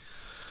Lucky?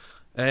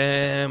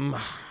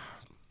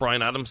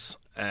 Brian Adams,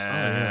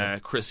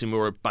 Chrissy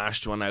Moore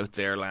bashed one out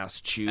there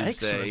last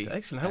Tuesday.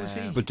 Excellent. How was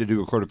he? But did you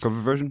record a cover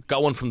version?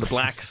 Got one from the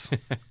Blacks.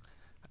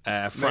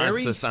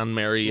 Francis and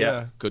Mary,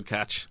 Yeah. good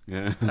catch.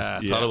 Yeah.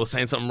 Thought I was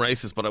saying something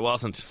racist, but I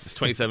wasn't. It's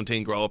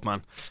 2017, grow up,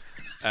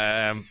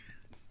 man.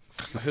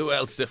 Who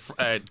else did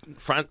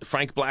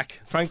Frank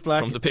Black? Frank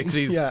Black from the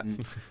Pixies. Yeah,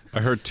 I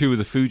heard 2 of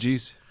the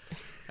Fugees.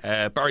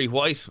 Barry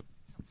White.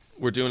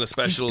 We're doing a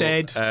special.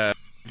 He's dead.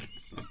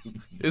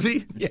 Is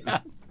he? yeah.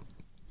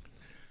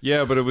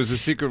 Yeah, but it was a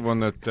secret one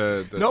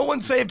that No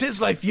one saved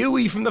his life.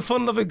 Huey from the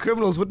fun-loving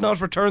criminals would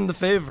not return the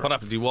favour. What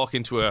happened? Did he walk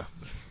into a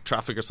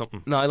traffic or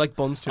something? No, I like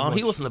Buns too much.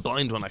 He wasn't the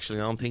blind one, actually.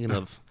 No, I'm thinking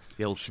of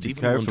the old Be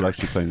Stephen careful Wonder.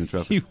 actually playing in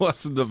traffic. he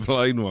wasn't the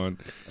blind one.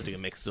 I think it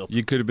mixed up.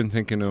 You could have been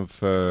thinking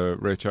of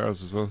Ray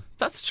Charles as well.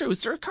 That's true.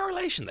 Is there a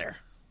correlation there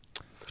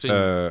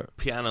between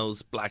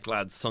pianos, black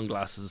lads,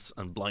 sunglasses,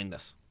 and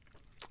blindness?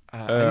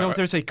 I know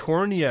there's a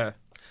cornea.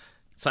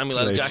 Samuel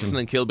L. Relation. Jackson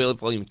in Kill Bill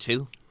Volume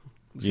 2.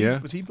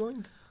 Was he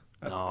blind?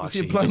 No, Was he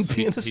actually, a blind just,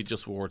 pianist? he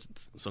just wore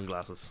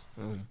sunglasses.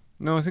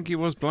 No, I think he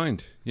was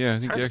blind. Yeah, I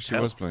think hard he to actually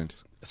tell. was blind.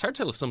 It's hard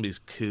to tell if somebody's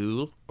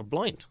cool or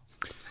blind.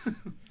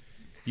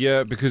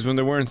 Yeah, because when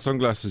they're wearing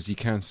sunglasses, you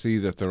can't see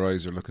that their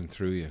eyes are looking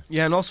through you.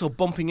 Yeah, and also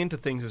bumping into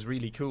things is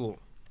really cool.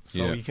 So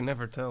Yeah. you can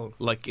never tell.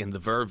 Like in the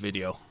Verve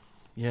video.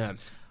 Yeah.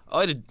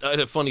 I had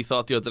a funny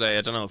thought the other day.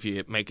 I don't know if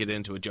you make it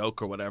into a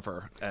joke or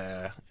whatever.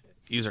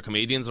 These are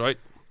comedians, right?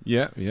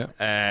 Yeah,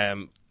 yeah.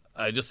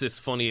 Just this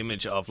funny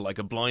image of like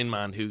a blind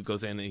man who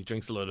goes in and he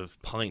drinks a lot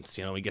of pints.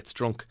 You know, he gets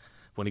drunk.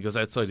 When he goes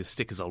outside, his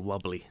stick is all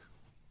wobbly.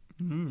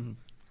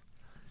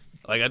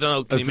 Like, I don't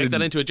know. Can As you make that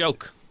in- into a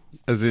joke?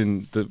 As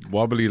in the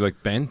wobbly,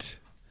 like bent.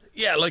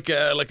 Yeah, like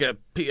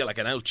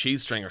an old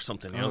cheese string or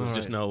something. You know, there's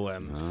just no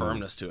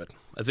firmness to it.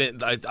 As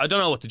in, I don't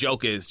know what the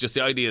joke is. Just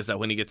the idea is that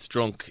when he gets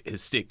drunk,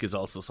 his stick is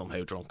also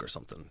somehow drunk or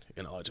something.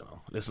 You know, I don't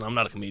know. Listen, I'm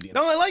not a comedian.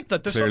 No, I like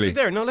that. There's Clearly. something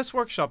there. No, let's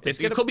workshop this.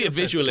 It could be a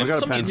visual I image. got a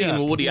Something pen. you've seen in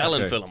a Woody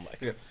Allen okay. film.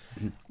 Like.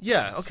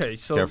 Yeah, okay.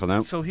 So, Careful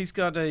now. So he's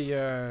got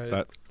a...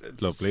 That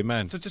lovely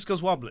man. So it just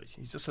goes wobbly.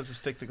 He just has a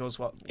stick that goes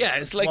wobbly. Yeah,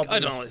 it's like, I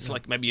don't know, wobbliness. it's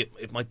like maybe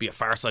it might be a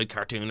Far Side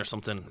cartoon or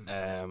something.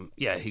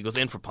 Yeah, he goes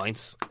in for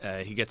pints,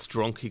 he gets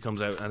drunk, he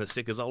comes out and his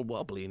stick is all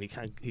wobbly and he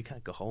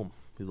can't go home.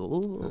 He's like,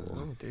 oh.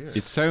 Oh, dear.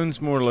 It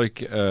sounds more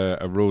like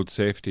a road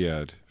safety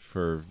ad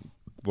for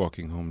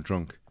walking home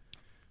drunk.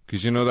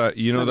 Because you know that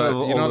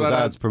all those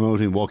ads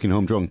promoting walking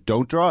home drunk.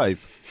 Don't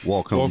drive.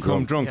 Walk home walk drunk.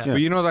 home drunk. Yeah.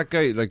 But you know that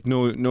guy, like,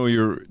 no,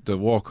 the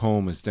walk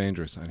home is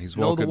dangerous, and he's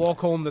No, walking. the walk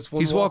home, that's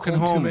one He's walk walking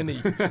home. too many.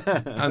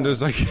 And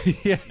there's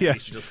like, yeah, You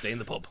should just stay in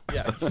the pub.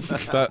 Yeah.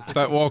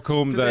 that walk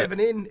home Do they that have an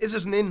inn? Is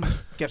it an inn?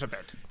 Get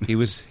about. he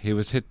was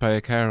hit by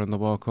a car on the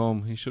walk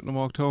home. He shouldn't have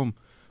walked home.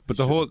 But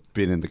the whole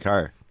Being in the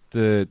car.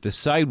 the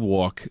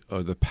sidewalk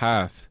or the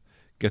path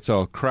gets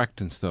all cracked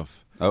and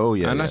stuff. Oh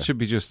yeah. and yeah. that should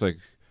be just like,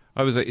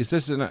 I was like, is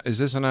this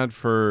an ad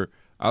for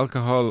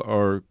alcohol,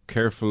 or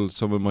careful,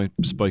 someone might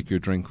spike your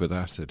drink with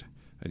acid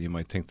and you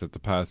might think that the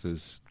path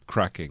is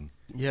cracking.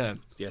 Yeah.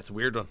 Yeah, it's a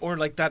weird one. Or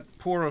like that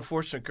poor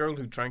unfortunate girl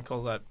who drank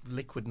all that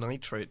liquid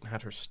nitrate and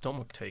had her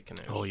stomach taken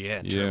out. Oh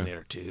yeah, Yeah.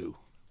 Terminator 2.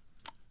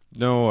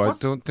 No, I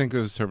don't think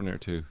it was Terminator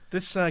 2.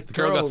 This The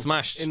girl got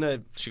smashed. in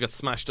a She got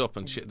smashed up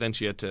and then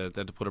she had to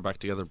put her back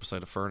together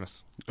beside a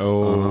furnace.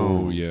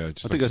 Oh, yeah.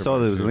 Just I think like I saw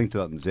there was a Terminator 2. link to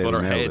that in the Daily But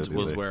her Mail head the other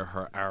was day. where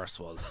her arse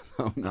was.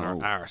 Oh, And no.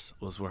 her arse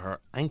was where her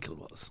ankle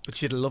was. but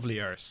she had a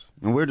lovely arse.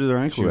 And where did her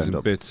She ankle was end in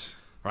up? bits.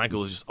 Her ankle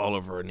was just all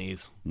over her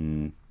knees.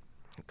 Mm,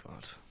 Oh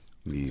God.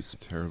 knees.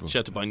 Terrible. She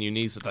had to buy new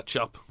knees at that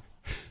shop.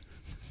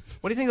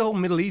 What do you think of the whole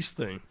Middle East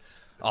thing?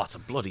 Oh, it's a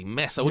bloody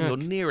mess. I wouldn't Yeah.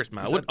 go near it,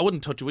 man. I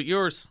wouldn't touch it with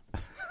yours.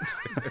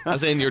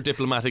 As in your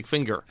diplomatic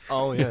finger.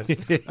 Oh yes.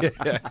 We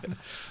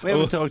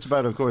haven't talked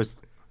about, of course,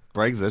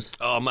 Brexit.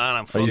 Oh, man,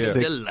 I'm you fucking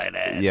sick?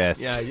 delighted. Yes.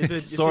 yeah, you did.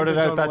 You Sorted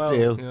seem to out have that done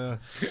deal.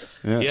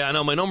 Yeah. Yeah, I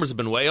know. My numbers have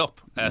been way up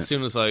as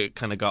soon as I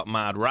kind of got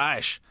mad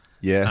rash.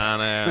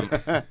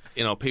 Yeah.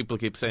 And people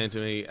keep saying to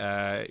me,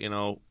 I've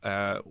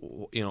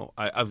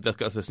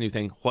got this new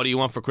thing. What do you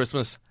want for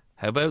Christmas?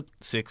 How about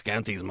 6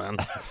 counties, man?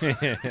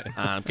 And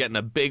I'm getting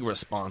a big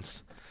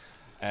response.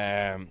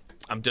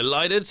 I'm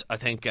delighted. I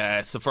think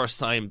it's the first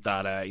time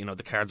that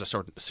the cards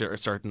are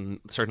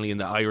certainly in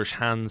the Irish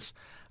hands,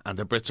 and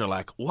the Brits are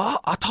like,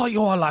 "What? I thought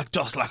you were like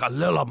just like a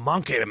little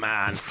monkey,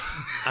 man."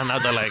 And now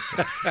they're like,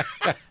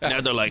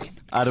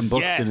 Adam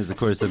Buxton Yeah. is, of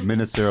course, the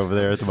minister over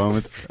there at the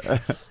moment.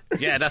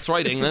 "Yeah, that's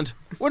right, England.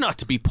 We're not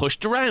to be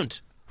pushed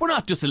around. We're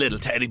not just a little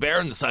teddy bear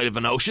on the side of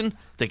an ocean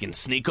they can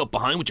sneak up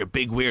behind with your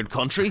big weird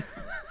country.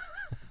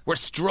 We're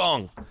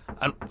strong."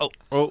 And Oh,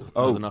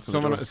 they're knocking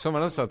on the door.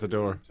 someone else at the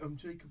door. I'm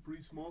Jacob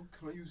Rees-Mogg.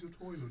 Can I use your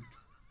toilet?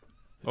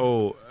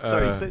 Oh,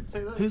 Sorry, say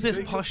that. Who's this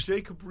Jacob, posh?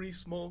 Jacob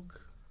Rees-Mogg.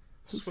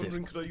 Who's Just this?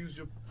 wondering, could I use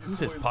your Who's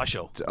this toilet?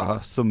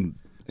 posho? Some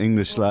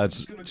English lads.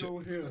 Just gonna go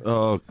here.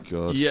 Oh,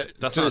 God. yeah.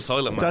 That's not a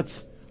toilet, man.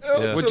 That's... Oh,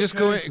 Yeah. it's But just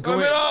okay. go I'm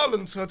in- in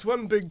Ireland, so it's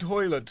one big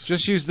toilet.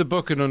 Just use the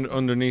bucket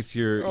underneath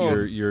your the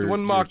one your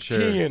marked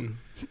chair. Keane.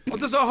 Oh,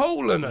 there's a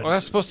hole in it. Well,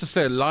 that's supposed to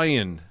say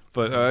lion,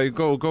 but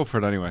go for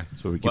it anyway.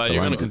 So we keep Well, the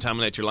you're going to lines on.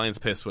 contaminate your lion's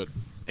piss with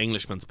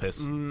Englishman's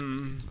piss.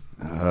 I'm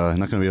not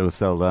going to be able to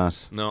sell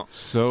that. No.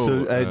 So,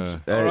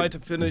 All right,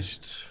 I'm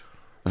finished.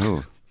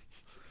 Oh.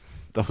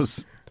 That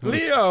was...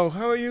 Leo,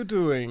 how are you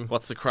doing?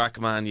 What's the crack,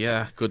 man?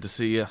 Yeah, good to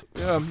see you.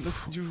 Yeah,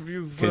 you've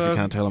In case you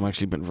can't tell, I'm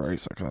actually been very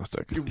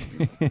sarcastic.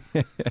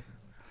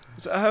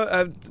 So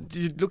how,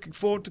 you looking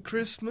forward to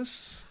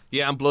Christmas?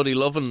 Yeah, I'm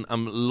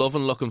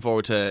looking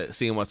forward to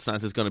seeing what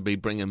Santa's going to be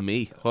bringing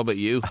me. What about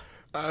you?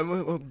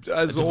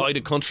 As A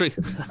divided country?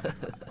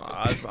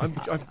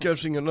 I'm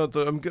getting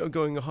another. I'm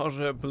going hot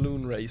air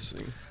balloon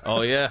racing.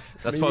 Oh yeah,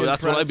 that's Me and what I'd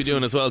be Francie.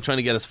 doing as well, trying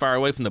to get as far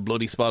away from the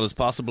bloody spot as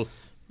possible.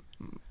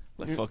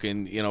 Like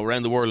fucking,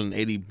 around the world in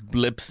 80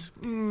 blips.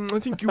 I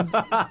think you.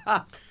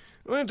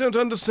 I don't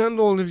understand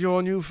all of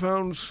your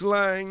newfound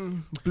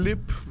slang.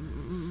 Blip.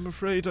 I'm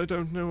afraid I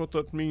don't know what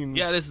that means.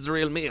 Yeah, this is the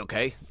real me,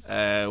 okay?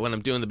 When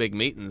I'm doing the big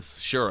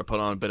meetings, sure, I put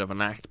on a bit of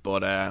an act,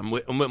 but I'm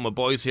with my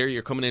boys here.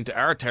 You're coming into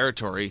our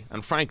territory,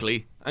 and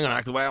frankly, I'm going to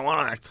act the way I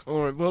want to act.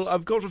 All right. Well,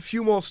 I've got a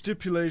few more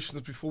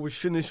stipulations before we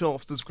finish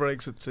off this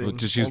Brexit thing. Well,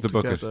 just use the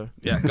bucket. altogether.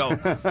 Yeah, go.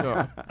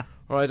 Yeah.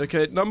 All right.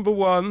 Okay. Number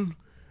one.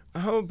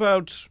 How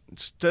about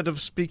instead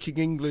of speaking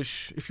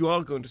English, if you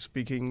are going to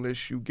speak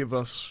English, you give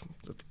us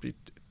that'd be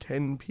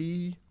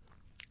 10p.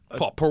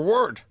 What, per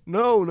word?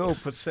 No,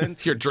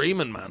 percent. You're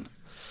dreaming, man.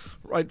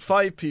 Right,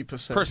 5p per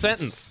sentence. Per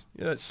sentence.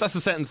 Yes. That's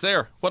a sentence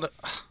there. What?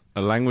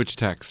 A language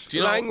tax. Do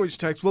you know- language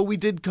tax. Well, we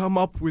did come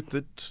up with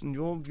it, and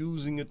you're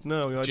using it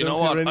now. Do you know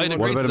what? I'd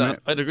agree What to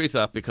about that. I'd agree to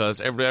that because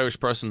every Irish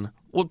person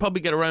would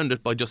probably get around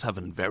it by just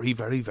having very,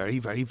 very, very,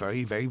 very,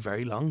 very, very,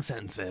 very long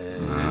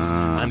sentences,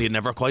 and you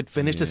never quite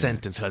finish the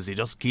sentence because you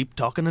just keep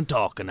talking,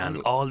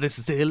 and all this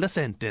is still a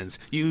sentence.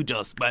 You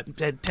just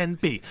said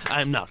 10p.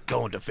 I'm not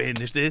going to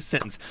finish this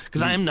sentence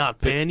because I'm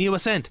not paying you a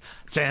cent.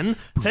 Cent,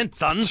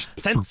 son.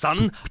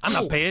 I'm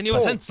not paying you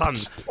a cent, son.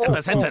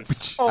 A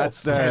sentence. That's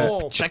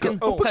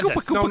Second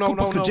sentence. No.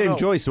 What's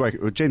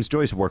the James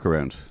Joyce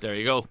workaround? There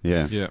you go.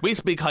 Yeah. Yeah. We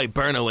speak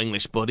Hiberno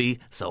English, buddy,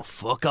 so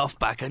fuck off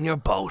back on your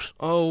boat.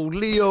 Oh,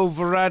 Leo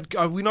Varad,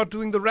 are we not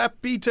doing the rap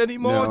beat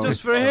anymore No.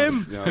 just for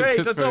him? No. Great,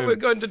 Just I for thought him. we were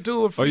going to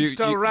do a Oh, you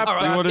freestyle rap all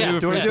right, you want to yeah. do a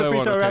Do you wanna do a freestyle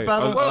one? freestyle rap Okay.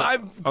 battle? Well,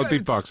 I'll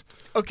beatbox.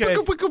 Okay.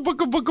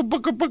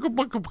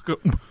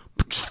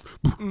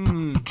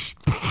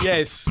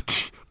 Yes.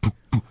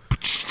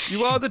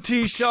 You are the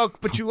Taoiseach,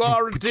 but you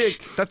are a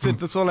dick. That's it.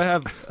 That's all I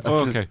have.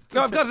 Oh, okay.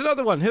 No, I've got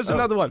another one. Here's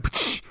another one.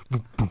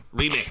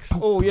 Remix.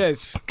 Oh,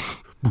 yes.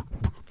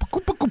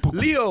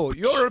 Leo,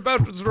 you're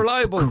about as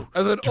reliable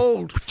as an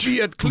old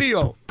Fiat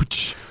Clio.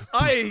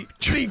 I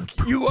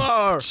think you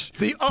are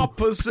the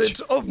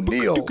opposite of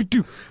Neo.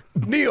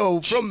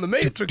 Neo from the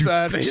Matrix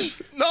ad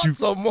is not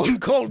someone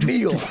called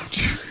Neo.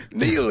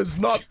 Neo is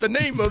not the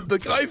name of the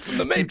guy from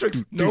the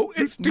Matrix. No,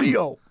 it's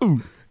Neo.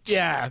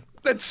 Yeah,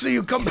 let's see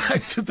you come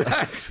back to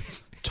that.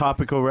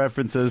 Topical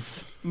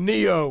references.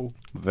 Neo,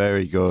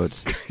 Very good.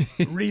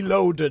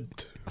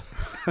 Reloaded.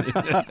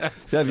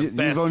 Have you've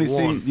Best only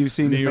one.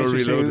 seen Neo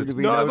Matrix Reloaded.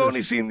 No, I've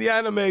only seen the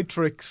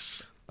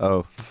Animatrix.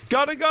 Oh.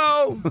 Gotta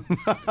go.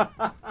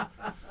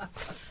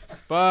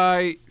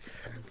 Bye.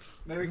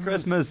 Merry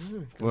Christmas.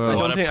 I Well,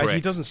 don't a think prick.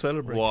 he doesn't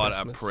celebrate. What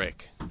Christmas. a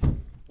prick.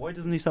 Why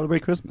doesn't he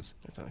celebrate Christmas?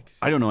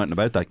 I don't know anything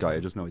about that guy. I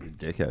just know he's a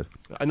dickhead.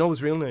 I know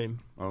his real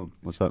name. Oh,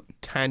 what's that?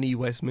 Tanny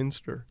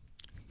Westminster.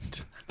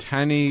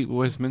 Tanny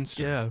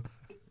Westminster. Yeah,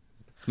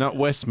 Not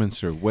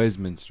Westminster,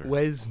 Westminster.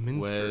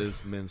 Westminster.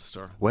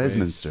 Westminster.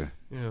 Westminster.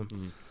 Yeah,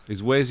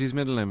 Is Wes his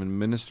middle name and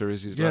Minister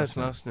is his yeah, last his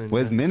name? last name. He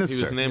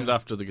Westminster. was named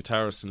after the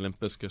guitarist in Limp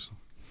Bizkit.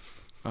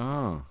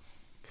 Oh.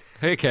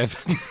 Hey, Kev.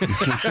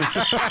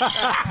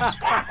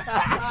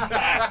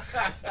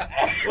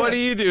 What are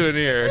you doing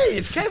here? Hey,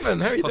 it's Kevin.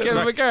 How are you doing?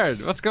 Kevin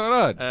McGard, what's going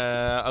on?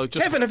 I was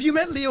just Kevin, have you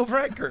met Leo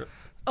Varadkar?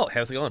 Oh,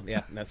 how's it going?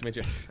 Yeah, nice to meet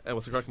you.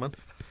 What's the crack,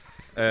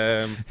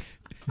 man?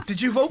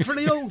 Did you vote for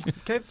Leo,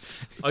 Kev?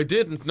 I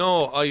didn't.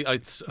 No, I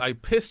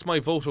pissed my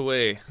vote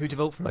away. Who'd you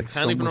vote for? Like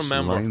Can't so even much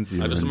remember. lines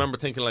you're I just in. remember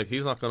thinking like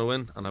he's not going to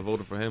win, and I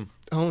voted for him.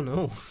 Oh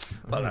no.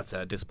 Well, that's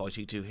despite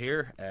you two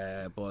here.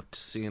 But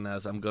seeing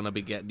as I'm going to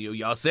be getting you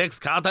your 6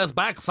 contest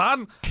back,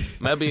 son,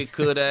 maybe you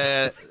could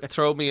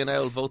throw me and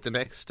I'll vote the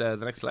next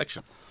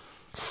election.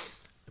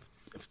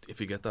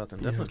 If you get that, then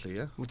definitely,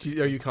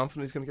 yeah. Are you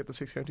confident he's going to get the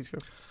 6 counties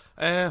cup?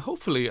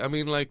 Hopefully. I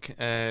mean, like,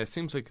 it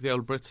seems like the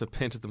old Brits have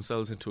painted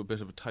themselves into a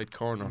bit of a tight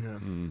corner.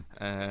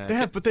 They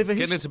have, but they've a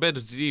Getting into bed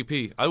with the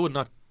DUP. I would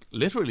not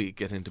literally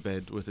get into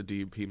bed with a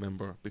DUP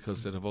member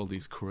because they'd have all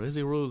these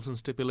crazy rules and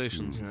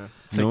stipulations.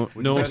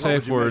 No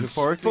safe words.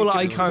 full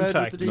eye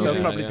contact. No, That'll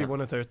yeah, probably yeah. be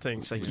one of their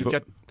things. Like you Fu-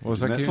 get What was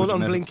that, Full Keith? full Would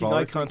you unblinking never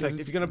eye forward contact.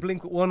 think If you're going to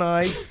blink with one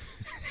eye,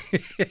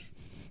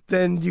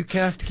 then you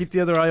have to keep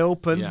the other eye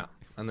open. Yeah.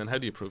 And then how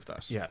do you prove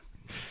that? Yeah.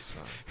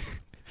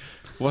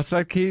 What's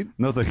that, Keith?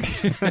 Nothing.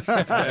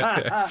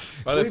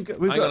 Well, listen,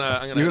 We've I'm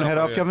got- gonna you're gonna head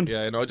off, yeah. Kevin?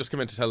 Yeah, no, I just came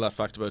in to tell that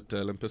fact about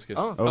Limp Bizkit.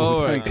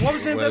 Oh, thanks. right. What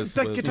was his name? Wes-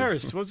 That Wes-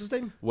 guitarist. What was his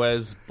name?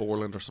 Wes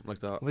Borland or something like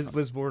that.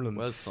 Wes Borland.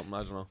 Wes something,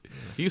 I don't know.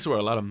 He used to wear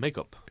a lot of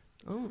makeup.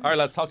 All right,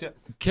 lads, talk to you.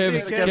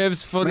 Kev's, See you, Kev.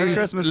 Kev's funny Merry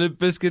Christmas. Limp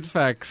Bizkit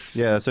facts.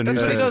 Yeah, so That's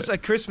news- what he does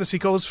at Christmas. He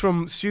goes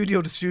from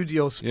studio to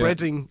studio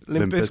spreading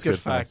Limp Limp Bizkit Bizkit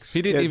facts. facts.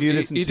 He didn't, Yeah, if you even,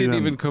 listen he to, didn't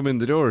even come in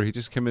the door. He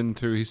just came in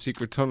through his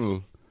secret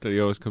tunnel that he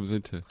always comes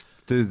into.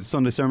 The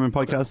Sunday Sermon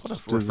podcast. What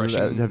a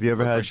refreshing, Have you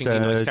ever had refreshingly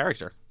nice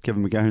character?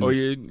 Kevin McGahon? Oh,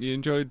 you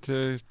enjoyed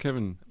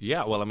Kevin?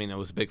 Yeah, well, I mean, I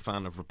was a big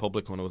fan of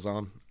Republic when it was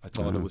on. I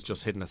thought Uh-huh. it was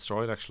just hitting its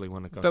stride, actually,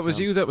 when it got That was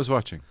canned. you that was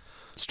watching.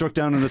 Struck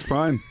down in his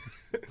prime.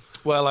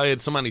 Well, I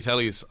had so many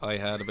tellies. I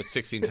had about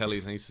 16 tellies,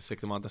 and I used to stick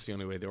them on. That's the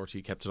only way the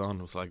RT kept it on.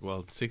 It was like,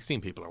 well,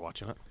 16 people are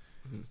watching it.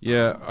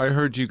 Yeah, I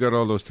heard you got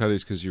all those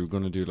tellies because you were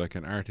going to do like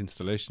an art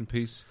installation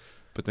piece,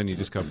 but then you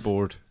just got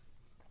bored.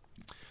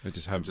 I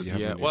just have.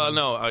 Yeah. Well,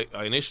 no, I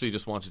initially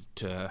just wanted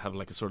to have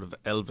like a sort of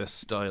Elvis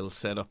style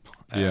setup.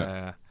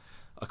 Yeah.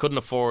 I couldn't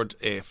afford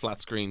a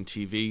flat screen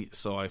TV,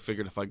 so I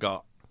figured if I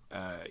got,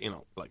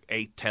 like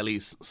 8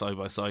 tellies side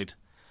by side,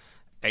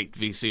 8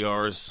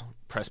 VCRs,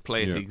 press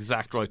play at the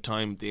exact right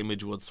time, the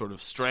image would sort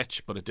of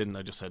stretch, but it didn't.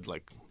 I just had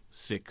like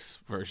 6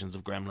 versions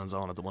of Gremlins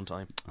on at the one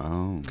time.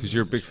 Oh. Because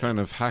you're a big fan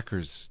of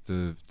Hackers,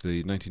 the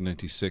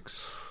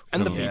 1996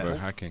 And film the about people.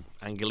 hacking.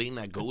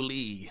 Angelina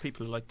Jolie.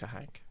 People who like to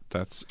hack.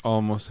 That's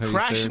almost how you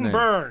Crash say her and name.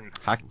 burn.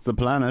 Hack the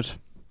planet.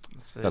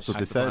 That's what Hack they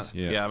the said. planet.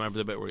 Yeah. Yeah, I remember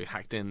the bit where he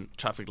hacked in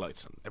traffic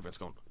lights and everyone's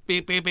going,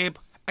 beep, beep, beep.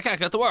 I can't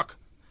get to work.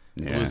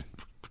 Yeah. It was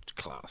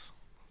class.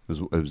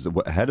 It was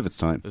ahead of its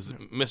time. This is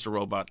Mr.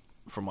 Robot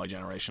from my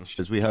generation.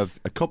 As we have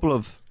a couple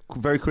of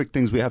very quick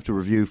things we have to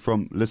review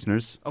from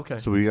listeners. Okay.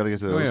 So we got to get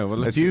to those. yeah, well,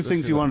 let's if you have do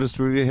things you that. want us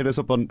to review, hit us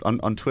up on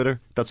Twitter.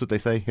 That's what they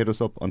say. Hit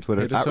us up on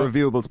Twitter Hit at us up.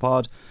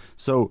 ReviewablesPod.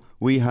 So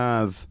we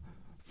have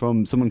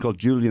from someone called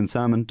Julian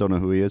Salmon. Don't know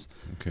who he is.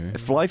 Okay.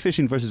 Fly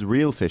fishing versus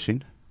real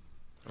fishing.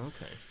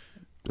 Okay.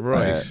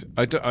 Right.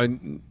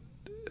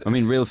 I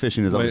mean, real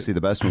fishing is My- obviously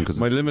the best one because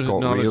my it's limited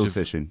called knowledge real of,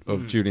 fishing.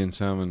 of Julian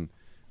Salmon,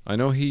 I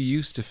know he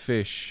used to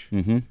fish,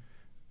 Mm-hmm.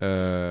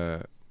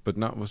 but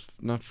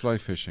not fly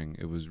fishing.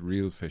 It was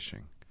real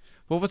fishing.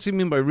 Well, what's he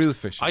mean by real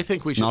fishing? I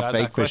think we should Not add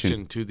fake that question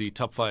fishing. to the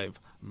top 5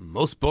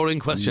 most boring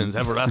questions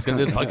ever asked in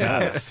this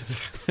podcast.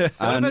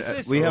 And about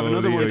this? we have Oh,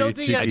 another Leo, one. you Don't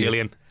the, Hi,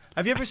 Julian.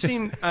 Have you ever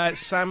seen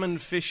salmon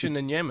fishing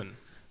in Yemen?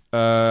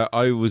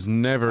 I was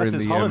never That's in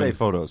his the holiday Yemen.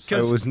 photos. I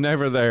was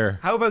never there.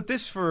 How about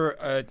this for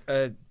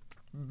a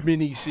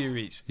mini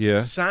series?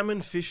 Yeah.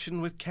 Salmon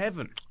fishing with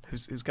Kevin,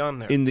 who's gone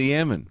there. In the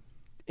Yemen.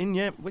 In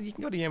Yemen. Well, you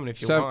can go to Yemen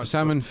if you want.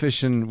 Salmon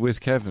fishing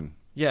with Kevin.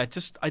 Yeah,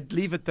 just I'd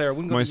leave it there. I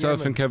wouldn't go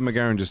Myself to and Yemen.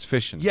 Kevin McGarren just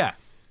fishing. Yeah,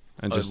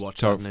 And I'd just watch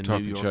that in a New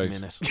talking York shite.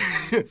 minute.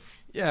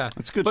 yeah.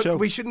 It's a good but show.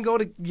 we shouldn't go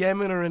to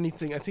Yemen or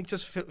anything. I think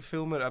just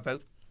film it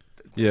about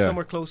Yeah.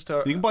 somewhere close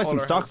to. You can buy all some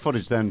our stock houses.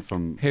 footage then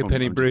from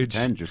Halfpenny Bridge.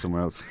 Henge or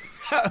somewhere else.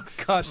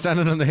 God,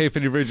 Standing on the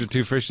Halfpenny Bridge with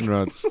 2 fishing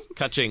rods.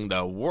 Catching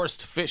the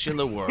worst fish in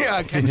the world.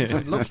 yeah, catching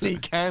some lovely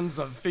cans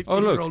of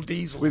 15-year-old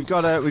diesel. We've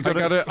got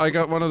a. I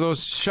got one of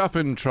those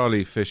shopping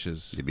trolley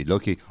fishes. You'd be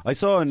lucky. I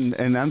saw in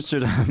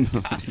Amsterdam.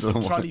 I don't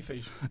know why. trolley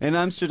fish. In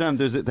Amsterdam,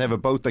 they have a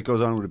boat that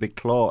goes on with a big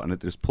claw and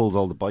it just pulls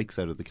all the bikes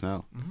out of the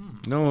canal.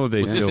 No,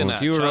 they Was this in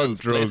don't. a You were on child's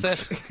drugs.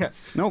 playset?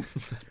 No,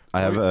 I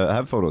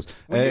have photos.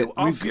 Were you we've-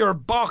 off your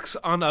box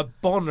on a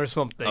bun or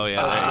something? Oh,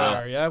 yeah, there you go.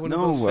 There, yeah, one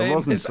No, of those I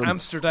wasn't. famous Some-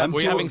 Amsterdam.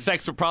 Were you having tugs.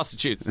 sex with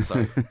prostitutes?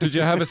 Sorry. Did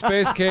you have a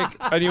space cake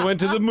and you went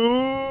to the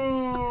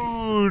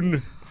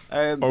moon?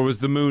 Or was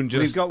the moon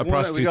just a we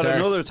prostitute's got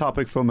another arse?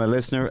 topic from a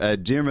listener,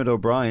 Dermot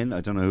O'Brien.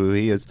 I don't know who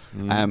he is,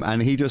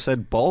 and he just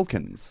said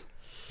Balkans,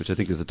 which I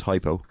think is a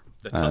typo.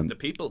 The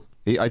people.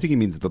 I think he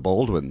means the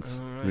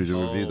Baldwins. We should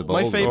review the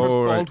My Baldwins. favourite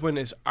Oh, right. Baldwin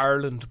is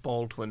Ireland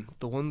Baldwin,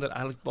 the one that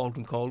Alec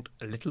Baldwin called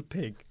a little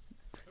pig.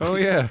 Oh,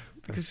 yeah.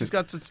 Because he's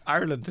got such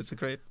Ireland, it's a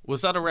great.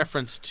 Was that a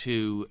reference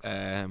to,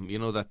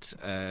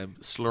 that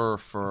slur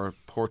for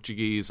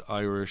Portuguese,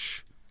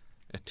 Irish,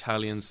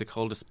 Italians? They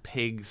called us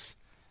pigs.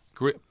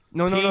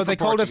 No, P for they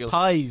called us Portugal.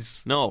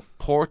 pies. No,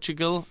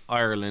 Portugal,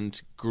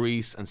 Ireland,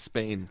 Greece, and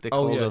Spain. They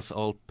Oh, called yes. us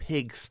all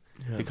pigs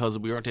because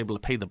we weren't able to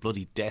pay the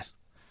bloody debt.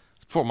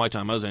 Before my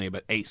time, I was only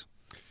about 8.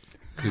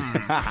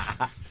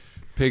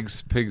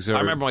 Pigs are... I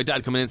remember my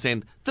dad coming in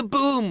saying, the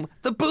boom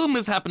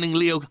is happening,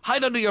 Leo.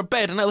 Hide under your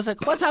bed. And I was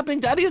like, what's happening,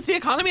 Daddy? Is the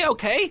economy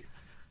okay?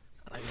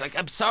 And I was like,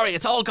 I'm sorry,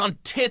 it's all gone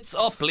tits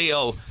up,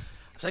 Leo. I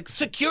was like,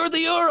 secure the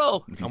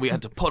euro. And we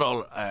had to put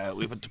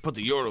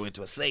the euro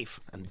into a safe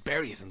and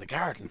bury it in the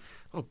garden.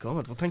 Oh,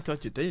 God. Well, thank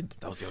God you did.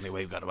 That was the only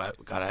way we got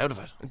out of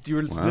it. You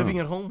were living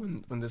at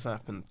home when this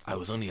happened. I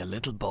was only a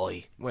little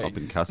boy. Wait, Up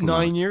in Castleknock.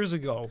 9 years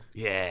ago.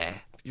 Yeah.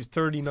 You're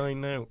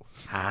 39 now.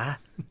 Huh?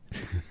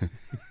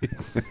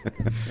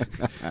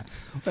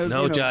 Well,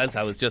 No, you know, Giles,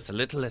 I was just a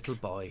little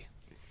boy.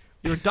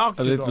 You're a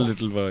doctor, a though.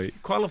 little boy.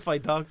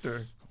 Qualified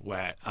doctor.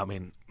 Where, I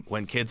mean,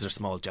 when kids are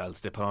small,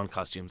 Giles, they put on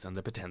costumes and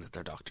they pretend that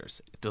they're doctors.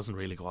 It doesn't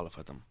really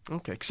qualify them.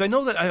 Okay. Because I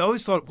know that I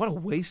always thought, what a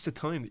waste of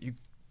time that you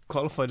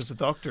qualified as a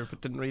doctor but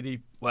didn't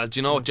really. Well, do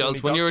you know what, Only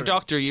Giles? When you're a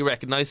doctor. doctor, you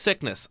recognise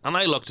sickness. And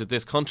I looked at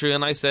this country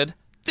and I said,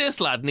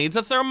 this lad needs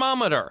a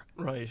thermometer.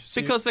 Right.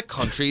 So Because the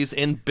country's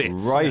in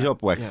bits. right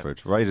up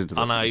Wexford, right into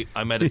the. And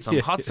I made it some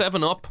hot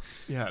 7-Up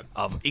yeah.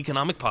 of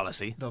economic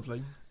policy.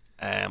 Lovely.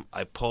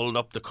 I pulled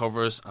up the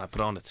covers and I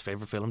put on its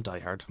favourite film, Die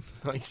Hard,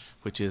 Nice.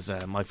 which is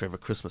my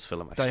favourite Christmas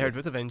film, actually. Die Hard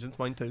with a Vengeance,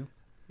 mine too.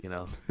 You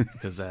know,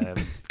 because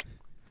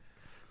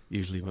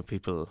usually when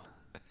people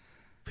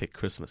pick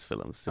Christmas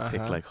films, they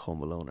pick like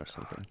Home Alone or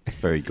something. It's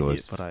very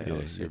good. But I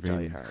always say you're Die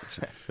being- Hard.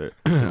 It's very-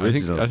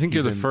 I think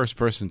you're He's the in- first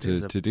person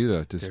there's to a- do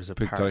that. There's Just a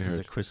pick Die there's a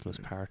Hard. Christmas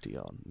party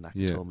on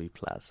Yeah. Nakatomi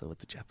Plaza with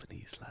the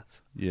Japanese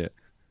lads. Yeah.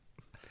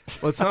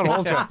 Well, it's not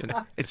all Japanese.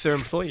 It's their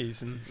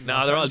employees.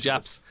 No, they're all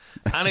Japs.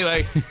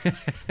 Anyway,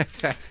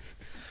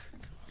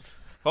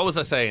 What was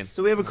I saying?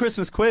 So we have a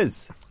Christmas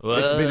quiz.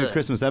 It's been a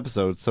Christmas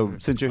episode. So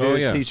since you're here,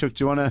 yeah. Taoiseach,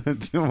 do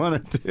you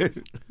want to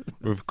do?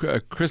 We've a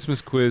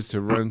Christmas quiz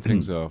to round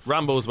things off.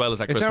 Rambo as well as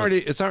at Christmas.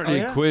 It's not really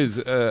a quiz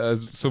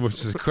as so much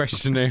as a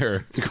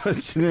questionnaire. It's a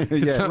questionnaire.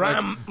 Yeah.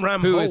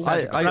 Who is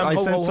that?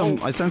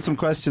 I sent some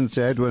questions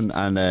to Edwin,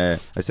 and I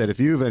said if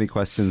you have any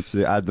questions,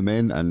 add them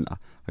in, and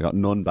I got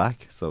none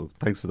back. So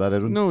thanks for that,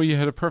 Edwin. No, you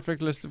had a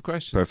perfect list of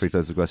questions. Perfect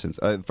list of questions.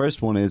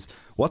 First one is,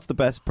 what's the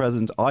best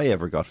present I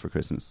ever got for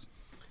Christmas?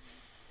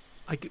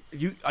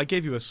 I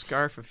gave you a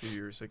scarf a few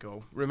years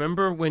ago.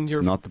 Remember when It's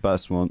you're not the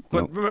best one.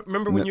 But No.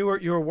 remember when you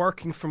were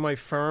working for my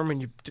firm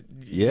and you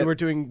Yeah. were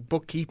doing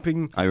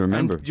bookkeeping. I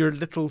remember. And your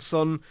little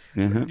son,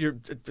 Uh-huh. your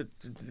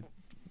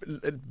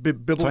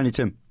Bibble. Tiny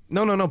Tim.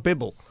 No,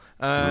 Bibble.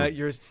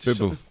 Your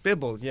Bibble.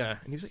 Bibble, yeah.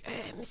 And he was like,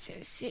 I'm so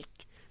sick.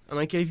 And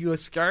I gave you a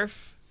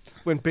scarf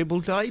when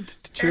Bibble died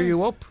to cheer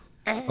you up.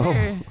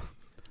 Oh,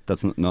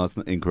 it's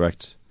not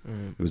incorrect.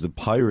 It was a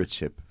pirate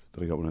ship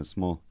that I got when I was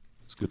small.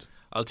 It's good.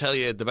 I'll tell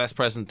you the best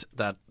present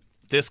that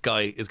this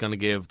guy is going to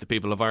give the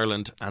people of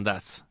Ireland, and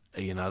that's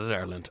a United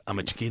Ireland. I'm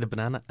a Chiquita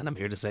Banana, and I'm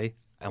here to say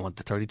I want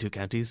the 32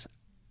 counties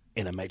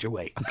in a major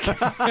way.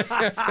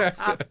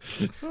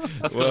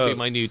 That's going to be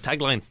my new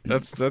tagline.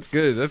 That's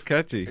good. That's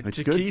catchy. It's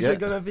good. Chiquita Yeah.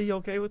 going to be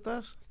okay with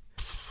that?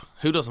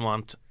 Who doesn't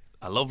want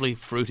a lovely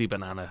fruity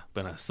banana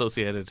been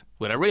associated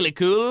with a really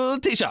cool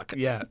Taoiseach?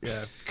 Yeah.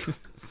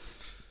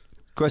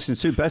 Question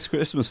 2: best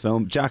Christmas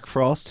film: Jack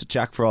Frost,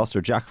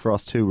 or Jack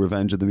Frost 2: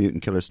 Revenge of the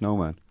Mutant Killer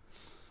Snowman.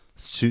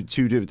 It's two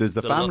different. There's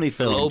the family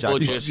the low film. Jack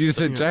budget. Frost. You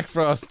said Jack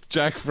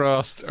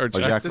Frost, or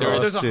Jack Jack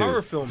Frost. There's a too.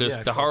 horror film. There's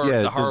yeah. the horror, Yeah, the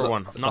there's horror the-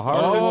 one. the Not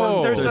horror-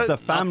 Oh. There's There's a- the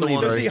family.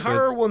 one. There's the very good.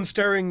 horror one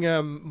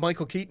starring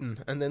Michael Keaton,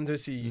 and then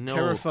there's the No.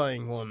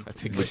 terrifying one. I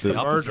think with it's the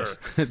opposite.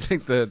 murder. I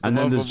think the And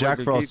then one there's with Jack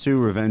Michael Frost 2: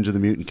 Revenge of the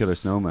Mutant Killer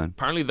Snowman,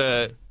 Apparently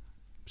the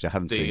which I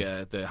haven't seen.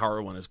 the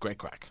horror one is great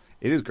crack.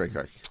 It is great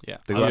crack. Yeah,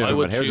 They go after I him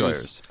would with hair choose.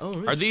 dryers. Oh,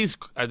 really?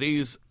 Are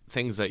these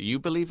things that you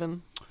believe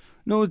in?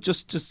 No,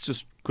 just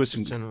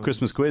general-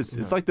 Christmas quiz.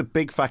 It's like the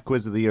big fat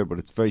quiz of the year, but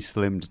it's very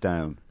slimmed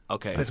down.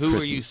 Okay, It's who are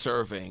Christmas. you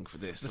surveying for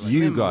this?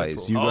 You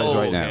guys Oh,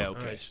 right okay, now.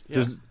 okay.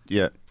 There's-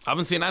 Yeah. I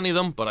haven't seen any of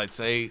them, but I'd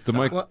say The, that-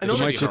 Mike, Well, I the, know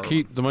Michael horror.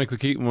 Keaton, the Michael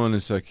Keaton one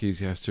is like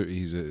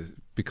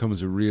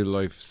becomes a real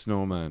life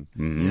snowman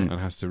Mhm.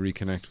 and has to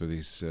reconnect with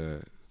his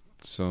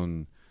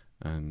son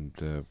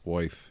and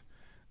wife,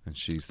 and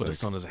she's But like, his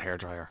son is a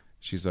hairdryer.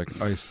 she's like,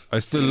 I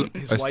still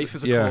His I wife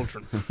is a yeah,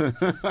 cauldron.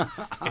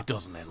 It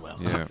doesn't end well.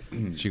 yeah.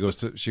 she goes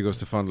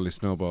to fondle his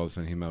snowballs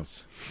and he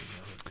melts.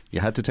 You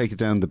had to take it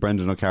down the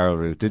Brendan O'Carroll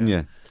route, didn't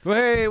you?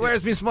 Hey,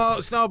 where's me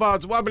small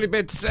snowballs, wobbly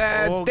bits,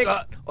 Oh, thick?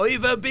 God.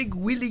 I've a big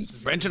willy.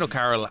 Brendan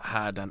O'Carroll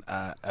had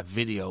a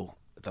video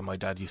that my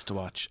dad used to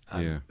watch.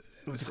 And Yeah,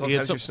 What's it He called? had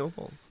How's your some-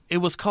 snowballs? It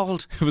was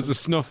called, it was a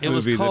snuff It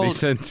was movie that he called-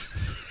 sent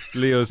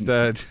Leo's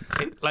dad.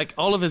 like,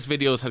 all of his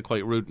videos had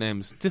quite rude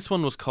names. This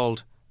one was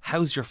called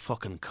 "How's Your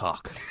Fucking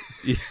Cock?"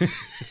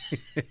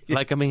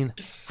 Like, I mean,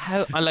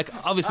 how? And like,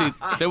 obviously,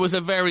 there was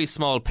a very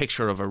small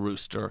picture of a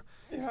rooster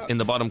in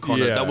the bottom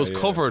corner Yeah, that was yeah.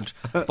 covered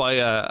by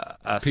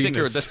a sticker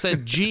Penis. that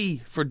said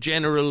 "G" for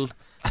general.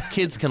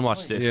 Kids can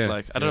watch this. Yeah,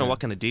 Like, I don't know yeah. what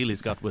kind of deal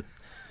he's got with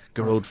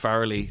Garrod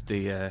Farrelly,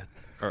 the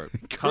or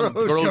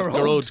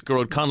Garrod.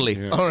 Garrod Connolly,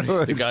 Yeah.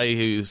 the guy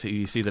who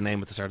you see the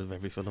name at the start of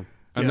every film.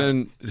 And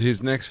then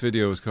his next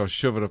video was called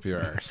 "Shove It Up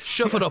Your Arse."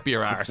 Shove it up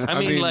your arse. I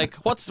mean, mean- like,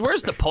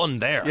 where's the pun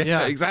there?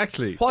 Yeah.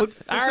 exactly. What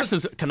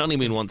arse can only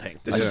mean one thing.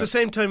 This was the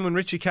same time when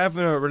Richie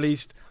Kavanagh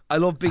released "I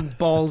Love Being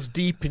Balls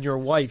Deep in Your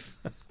Wife."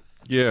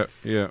 Yeah,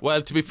 yeah,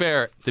 Well, to be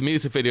fair, the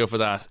music video for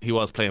that, he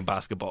was playing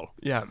basketball.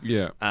 Yeah,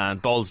 yeah.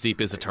 And balls deep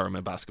is a term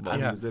in basketball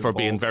Yeah. for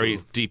being very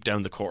deep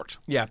down the court.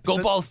 yeah. Go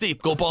But balls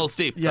deep, go balls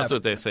deep. Yeah. That's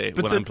what they say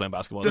But when the- I'm playing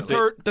basketball. the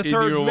third In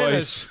your minute,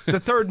 wife. the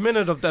third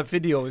minute of that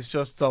video is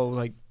just so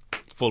like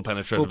Full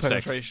penetrative full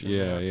sex. penetration.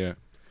 Yeah, yeah.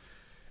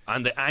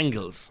 And the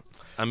angles.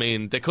 I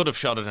mean, they could have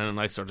shot it in a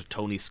nice sort of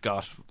Tony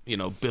Scott,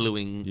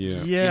 billowing.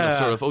 Yeah. Yeah.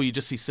 Sort of, you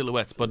just see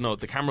silhouettes. But no,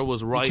 the camera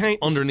was right can't-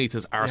 underneath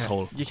his Yeah.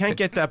 arsehole. You can't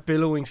get that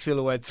billowing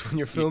silhouettes when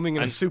you're filming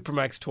in a And-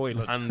 Supermax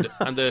toilet. And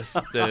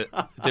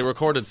the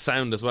recorded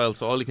sound as well,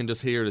 so all you can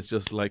just hear is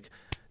just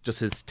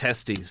his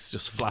testes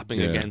just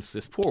flapping Yeah. against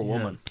this poor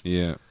woman.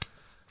 Yeah.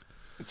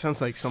 It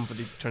sounds like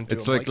somebody trying to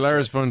It's do a like mic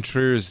Lars check. von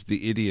Trier's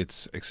The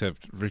Idiots,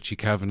 except Richie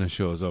Kavanagh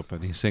shows up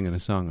and he's singing a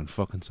song and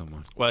fucking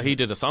someone. Well, he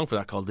did a song for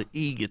that called "The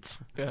Egots."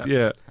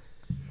 Yeah.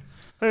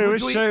 I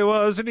wish I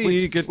was an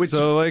idiot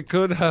so I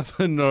could have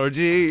an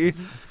orgy.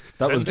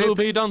 That was To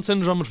be Down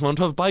syndrome in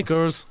front of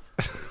bikers.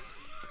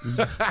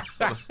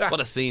 What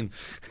a scene!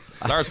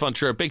 Lars von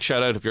Trier, big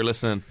shout out if you're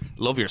listening.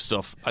 Love your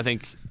stuff. I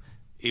think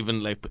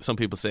even like some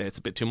people say it's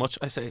a bit too much.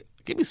 I say,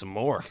 give me some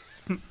more.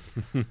 I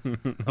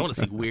want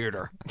to see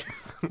weirder.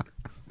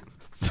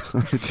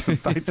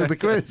 back to the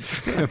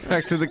quiz.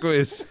 Back to the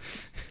quiz.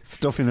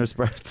 Stuffing her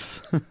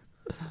sprouts.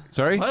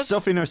 Sorry?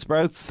 Stuffing her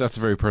sprouts. That's a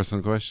very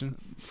personal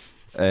question.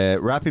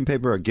 Wrapping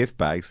paper or gift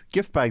bags?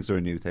 Gift bags are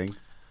a new thing.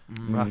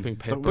 Wrapping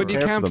paper. Don't But you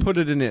care for can't them. put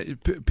it in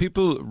it.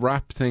 People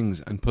wrap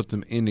things and put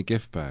them in a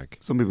gift bag,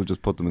 Some people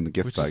just put them in the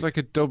gift which bag. is like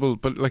a double.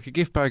 But like a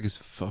gift bag is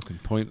fucking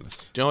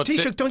pointless. Do you know what?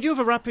 Taoiseach, don't you have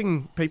a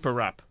wrapping paper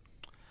wrap?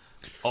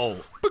 Oh,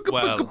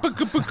 well,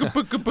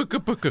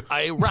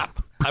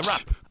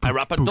 I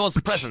wrap a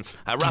dozen presents.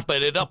 I wrap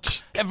it up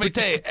every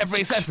day,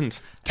 every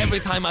sessions. Every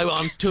time I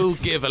want to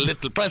give a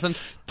little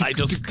present, I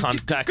just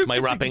contact my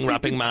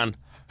wrapping man.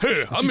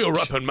 Hey, I'm your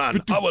wrapping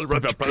man. I will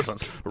wrap your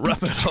presents.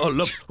 Wrap it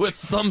all up with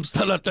some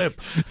sellotape.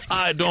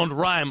 I don't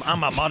rhyme.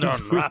 I'm a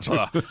modern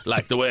rapper.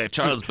 Like the way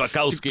Charles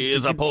Bukowski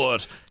is a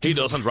poet. He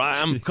doesn't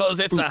rhyme because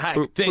it's a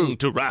hack thing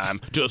to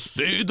rhyme. Just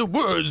say the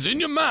words in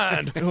your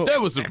mind.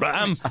 There was a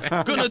rhyme.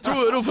 Gonna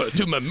throw it over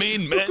to my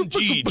main man,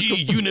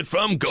 GG unit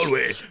from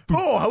Galway.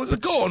 Oh, how's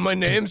it going? My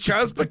name's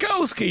Charles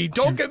Bukowski.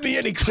 Don't give me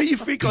any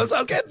grief because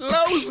I'll get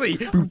lousy.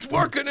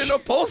 Working in a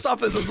post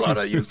office is what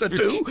I used to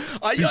do.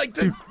 I like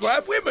to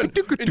grab women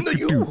in the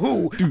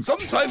yoo-hoo.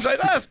 Sometimes I'd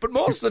ask, but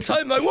most of the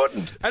time I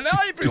wouldn't. And now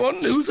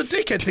everyone who's a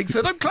dickhead thinks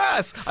that I'm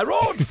class. I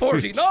wrote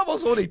 40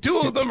 novels, only 2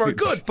 of them are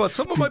good, but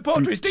some of my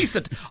poetry's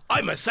decent.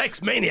 I'm a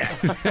sex maniac.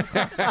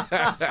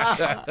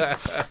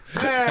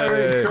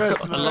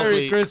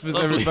 Merry Christmas,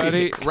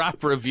 everybody.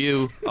 Rap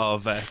review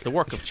of the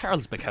work of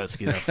Charles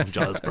Bukowski there from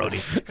Giles Brody.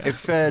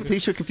 If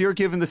Taoiseach, if you're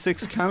giving the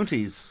 6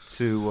 counties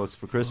to us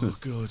for Christmas,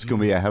 it's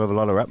going to be a hell of a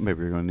lot of wrapping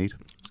paper you're going to need.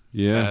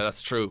 Yeah,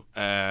 That's true.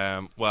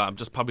 Well, I'm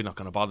just probably not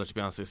going to bother, to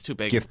be honest. It's too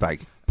big. Gift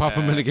bag. pop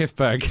them in a gift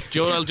bag. Do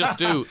you know what I'll just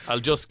do? I'll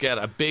just get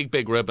a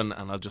big ribbon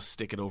and I'll just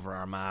stick it over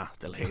our ma.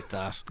 They'll hate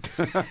that.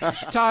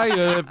 Tie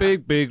a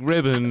big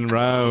ribbon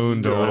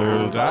round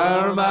old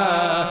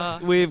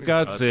Armagh. We've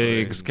got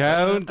 6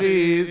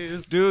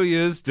 counties. Do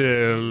you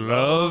still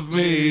love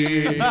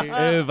me?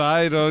 If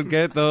I don't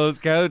get those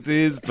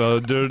counties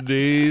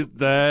underneath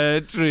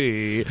that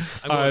tree,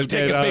 I'm going to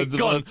take a big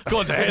gun,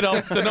 going to head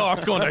up the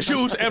north, going to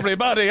shoot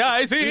everybody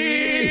I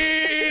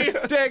see.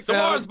 Take The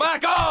war's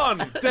back on.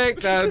 Take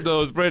down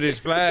those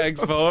British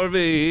flags for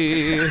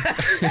me.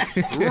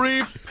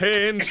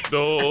 Repaint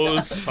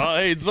those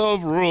sides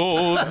of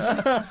roads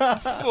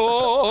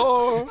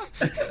for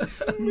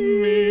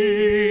me.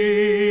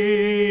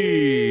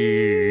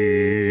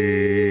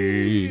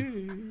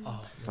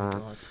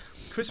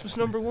 Christmas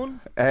number 1?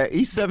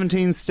 East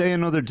 17, Stay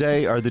Another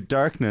Day, or The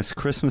Darkness,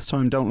 Christmas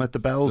Time, Don't Let the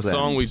Bells The End.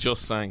 song we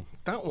just sang.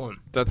 That one.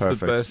 That's Perfect.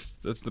 the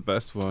best. That's the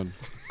best one.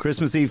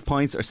 Christmas Eve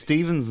Points or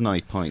Stephen's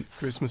Night Points?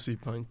 Christmas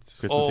Eve pints.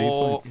 Christmas Eve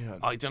Oh, Points.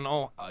 I don't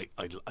know. I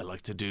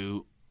like to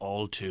do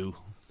all 2.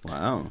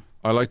 Wow.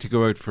 I like to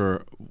go out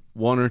for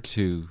 1 or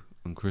 2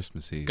 on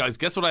Christmas Eve. Guys,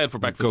 guess what I had for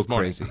breakfast Go this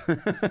morning? crazy.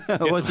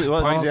 What did you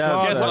have?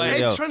 Guess what I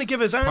Ed's had? trying to give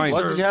his answer.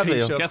 What did you have,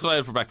 Leo? Taoiseach. Guess what I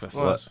had for breakfast?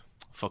 What?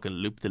 Fucking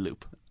loop the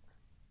loop.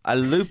 A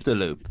loop the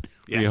loop.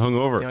 You hung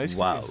over. Yeah, ice cream.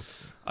 Wow.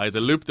 I had the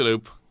loop the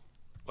loop.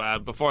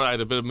 Before I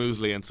had a bit of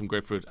muesli and some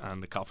grapefruit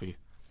and a coffee,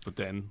 but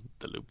then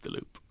the loop the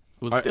loop.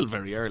 It was still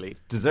very early.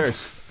 Dessert.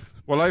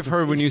 Well, I've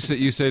heard when you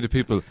say to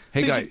people,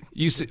 "Hey, guy,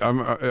 you say,"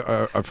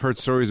 I've heard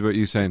stories about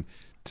you saying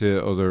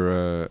to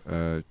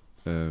other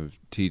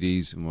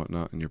TDs and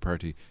whatnot in your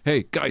party,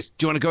 "Hey, guys,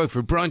 do you want to go out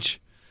for brunch?"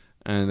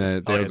 And they'll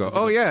go, that's a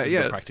 "Oh good- yeah, that's a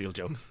yeah." good practical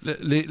joke.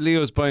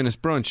 Leo's buying us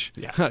brunch.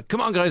 Yeah. Come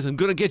on, guys, I'm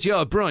going to get you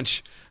all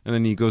brunch. And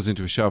then he goes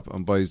into a shop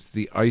and buys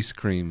the ice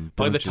cream.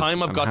 By the brunches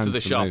time I've and got to hands the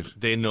them shop, out.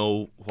 they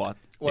know what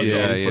What it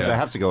Yeah, is. yeah. But they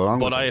have to go along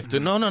But with I it. have to.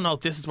 No.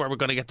 This is where we're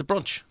going to get the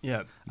brunch.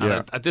 Yeah. And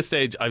Yeah. at this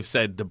stage, I've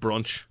said the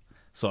brunch,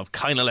 so I've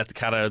kind of let the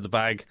cat out of the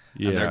bag,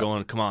 and Yeah. they're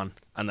going, "Come on!"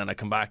 And then I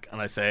come back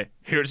and I say,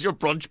 "Here's your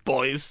brunch,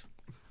 boys,"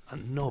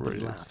 and nobody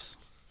laughs.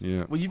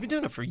 Yeah. Well, you've been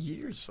doing it for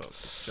years, so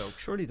this joke.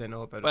 Surely they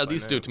know about it. Well, by they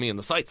used to do now. it to me in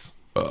the sites.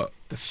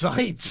 The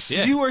sites. Yeah.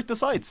 Did you work the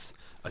sites?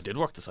 I did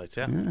work the sites,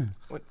 yeah.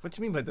 What do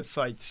you mean by the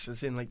sites?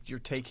 As in, like, you're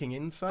taking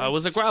in sites? I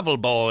was a gravel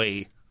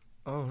boy.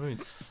 Oh, right.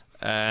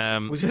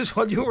 Was Was this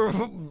while you were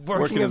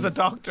working as a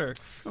doctor? It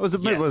was a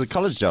Yes.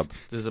 college job.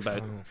 this is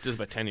about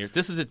 10 years.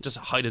 This is it, just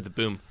height of the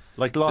boom.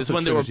 Like lots This is of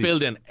when they were trilogies.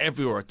 building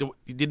everywhere.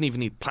 You didn't even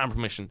need plan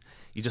permission.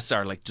 You just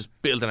started like just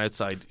building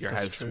outside your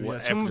house, True, yeah.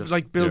 whatever. Someone just- would,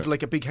 like build Yeah.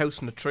 like a big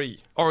house in a tree.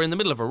 or in the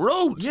middle of a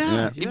road.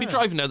 Yeah, You'd be yeah.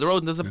 driving down the road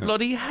and there's a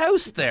bloody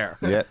house there.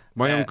 Yeah.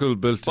 My Uh, uncle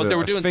built but they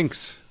were a doing-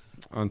 sphinx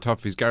on top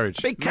of his garage.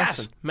 Big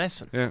cat.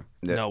 Messing. Yeah.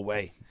 Yeah. No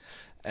way.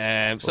 So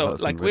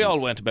that's like been we all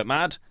released. went a bit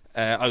mad.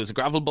 I was a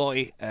gravel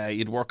boy.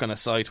 You'd work on a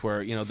site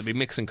where they'd be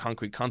mixing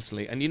concrete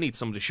constantly, and you need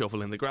someone to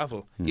shovel in the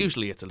gravel.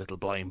 Usually it's a little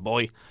blind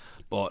boy,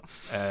 but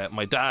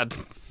my dad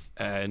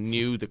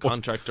knew the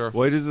contractor.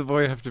 Why does the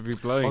boy have to be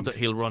blind? That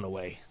he'll run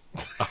away.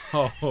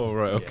 Oh,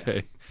 right,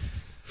 okay.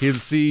 He'll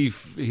see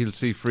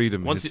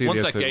freedom. Once He'll see the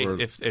that outside gate,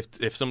 world.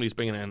 if somebody's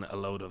bringing in a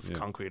load of Yeah.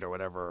 concrete or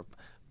whatever,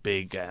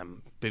 big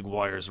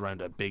wires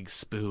around a big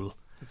spool.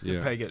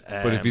 yeah. Peg it.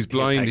 But if he's he'll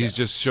blind, peg he's it.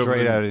 just shoveling.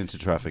 Straight out into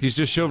traffic. He's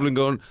just shoveling,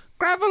 going,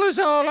 "Gravel is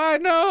all I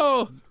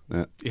know.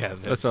 Yeah,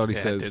 That's all he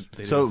says.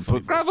 they So, did funny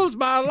but- Gravel's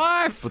my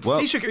life." But well,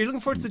 Taoiseach, are you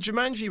looking forward to the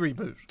Jumanji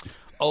reboot?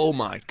 Oh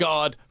my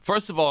god.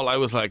 First of all, I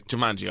was like,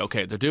 Jumanji,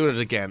 okay, they're doing it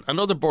again.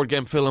 Another board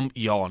game film,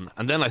 yawn.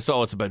 And then I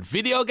saw it's about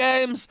video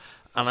games,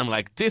 And I'm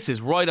like, this is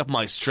right up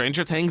my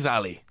Stranger Things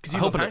alley. Because you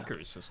love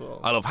hackers as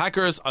well. I love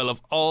hackers. I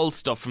love all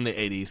stuff from the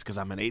 80s because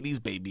I'm an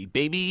 80s baby.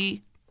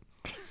 Baby.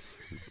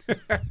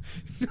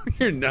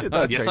 You're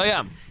not. Yes, I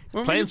am.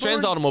 Planes,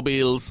 trains,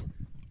 automobiles.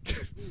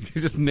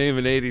 You just name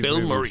an 80s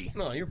Bill movies. Murray.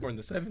 No, you're born in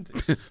the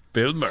 70s.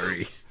 Bill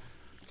Murray.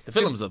 The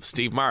films of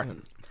Steve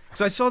Martin.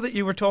 Because I saw that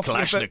you were talking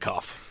about...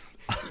 Kalashnikov.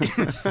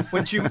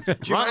 When you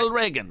Ronald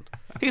Reagan.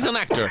 He's an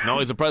actor. No,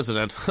 he's a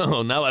president.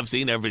 Oh, now I've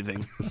seen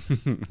everything.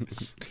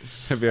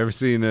 Have you ever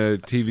seen a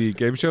TV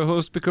game show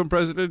host become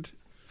president?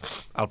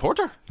 Al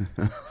Porter.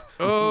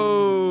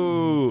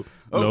 Oh,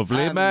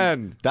 lovely and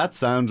man. That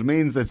sound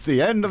means it's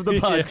the end of the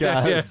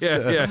podcast.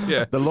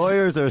 Yeah. The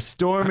lawyers are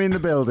storming the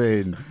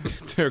building.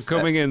 They're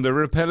coming in. They're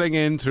rappelling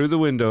in through the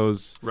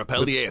windows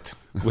Repel the 8th.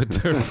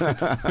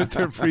 with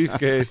their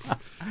briefcase. How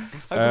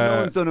come no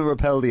one's done a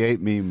Repel the 8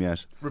 meme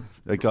yet?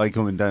 A guy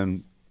coming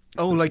down.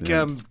 Oh, like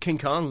Yeah. King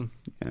Kong.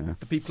 Yeah.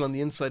 The people on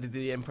the inside of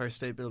the Empire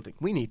State Building.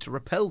 We need to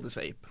repel this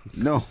ape.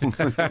 No.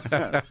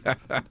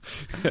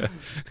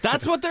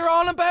 That's what they're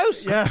all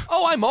about? Yeah.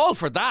 Oh, I'm all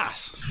for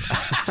that.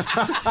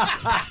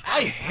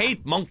 I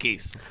hate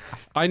monkeys.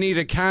 I need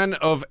a can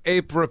of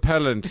ape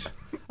repellent.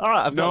 All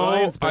right, I've got No,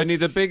 Ryan's I best. need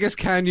the biggest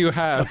can you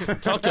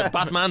have. Talk to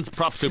Batman's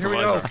prop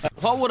supervisor.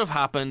 What would have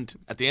happened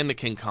at the end of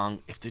King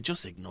Kong if they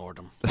just ignored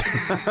him?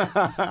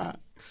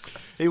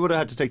 He would have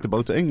had to take the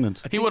boat to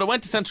England. He would have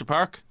went to Central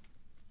Park.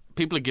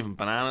 People had given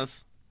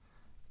bananas.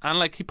 And,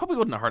 like, he probably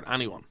wouldn't have hurt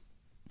anyone.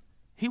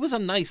 He was a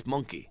nice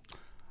monkey.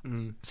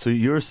 So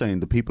you're saying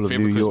the people of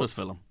Favorite New York, Christmas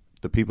film.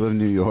 the people of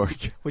New York,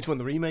 Which one,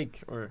 the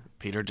remake? Or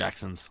Peter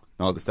Jackson's.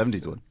 no, the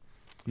 70s one.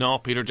 No,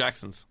 Peter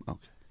Jackson's.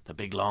 Okay. The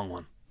big long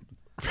one.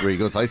 Where he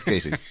goes ice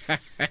skating. Yeah,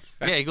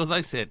 he goes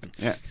ice skating.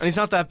 Yeah. And he's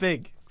not that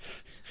big.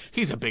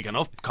 He's a big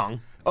enough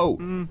Kong.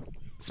 Oh,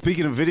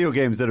 speaking of video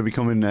games that are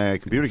becoming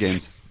computer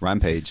games,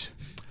 Rampage.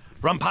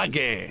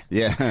 Rampage.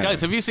 Yeah.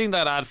 Guys, have you seen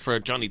that ad for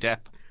Johnny Depp?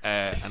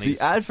 And The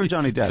he's, ad for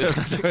Johnny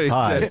Depp.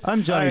 Hi,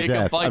 I'm Johnny Hi,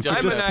 Depp. goodbye, And for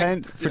Johnny just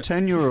Depp. for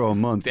 €10 a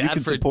month, The you ad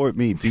can for- support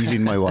me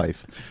beating my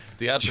wife.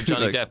 the ad for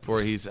Johnny Like- Depp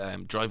where he's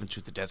driving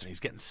through the desert.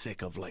 He's getting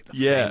sick of like the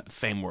Yeah.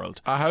 fame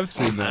world. I have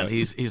seen that. And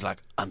he's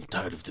like, I'm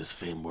tired of this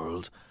fame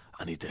world.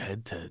 I need to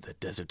head to the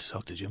desert to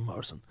talk to Jim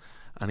Morrison.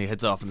 And he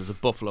heads off and there's a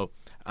buffalo.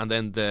 And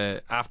then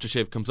the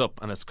aftershave comes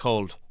up and it's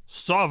called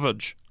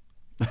Savage.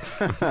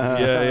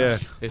 yeah.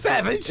 It's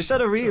Savage? Is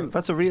that a real?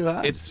 That's a real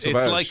ad. It's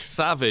Savage. like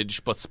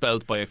Savage but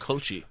spelled by a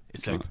culture.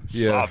 It's like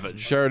Yeah.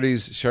 Savage.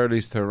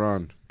 Charlize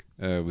Theron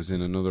was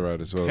in another ad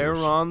as well.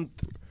 Heron.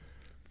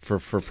 For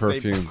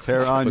perfume.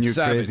 Tear on, But you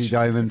Savage. crazy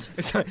diamond.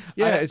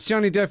 Yeah, it's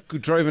Johnny Depp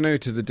driving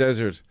out to the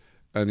desert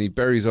and he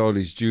buries all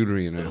his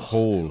jewellery in a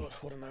hole.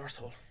 What an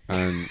arsehole.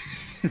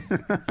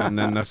 And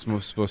then that's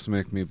supposed to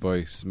make me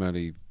buy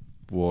smelly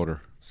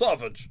water.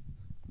 Savage.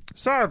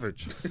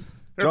 Savage.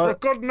 If Jo- it's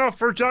good enough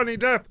for Johnny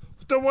Depp,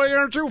 then why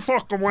aren't you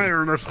fucking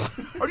wearing it?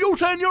 Are you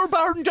saying you're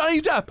better than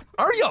Johnny Depp?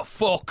 Are you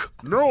fuck?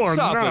 No, I'm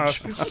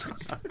Savage.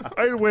 not.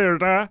 I'll wear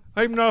that.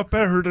 I'm not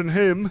better than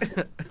him.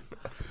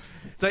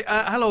 It's like,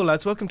 hello,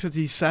 lads. Welcome to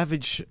the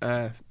Savage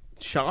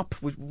shop.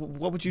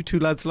 What would you two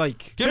lads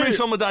like? Give me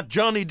some of that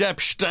Johnny Depp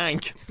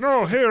stank.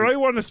 No, here, I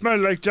want to smell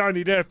like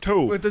Johnny Depp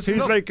too. Well, there's He's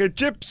enough- like a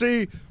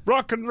gypsy,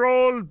 rock and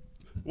roll,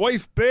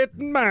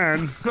 wife-baiting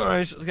man. All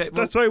right. Okay. Well,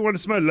 That's what I want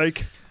to smell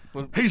like.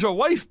 He's a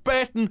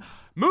wife-baiting,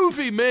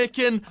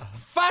 movie-making,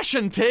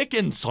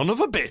 fashion-taking son of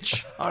a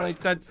bitch. all right.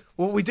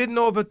 Well, we didn't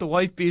know about the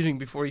wife beating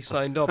before he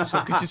signed up. So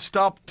could you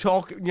stop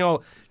talking? You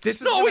know, this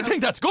is. No, gonna we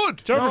think that's good.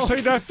 Did you ever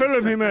see that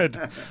film he made?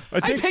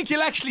 I think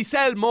he'll actually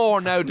sell more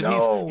now that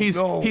No, he's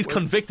no.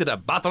 convicted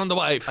of battering the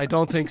wife. I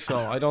don't think so.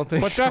 I don't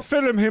think But so. that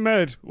film he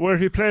made where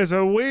he plays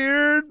a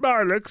weird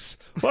Marlux,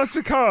 what's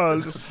it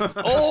called?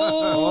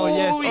 Oh,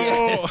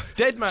 yes.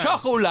 Dead man.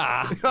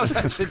 Chocolat. Oh,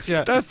 that's it.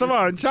 Yeah. That's the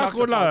one, Chocolate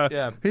chocolate. bar,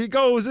 yeah. He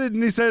goes in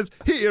and he says,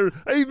 "Here,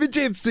 I'm a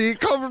gypsy,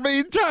 cover me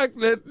in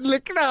chocolate,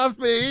 lick it off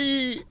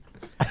me."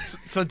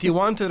 So do you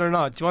want it or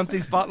not? Do you want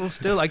these bottles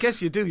still? I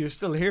guess you do. You're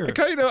still here.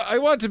 I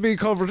want to be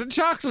covered in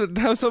chocolate and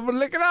have someone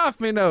lick it off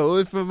me now,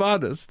 if I'm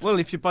honest. Well,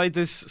 if you buy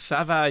this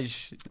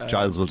Savage,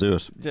 Giles will do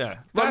it. yeah.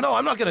 Well, no,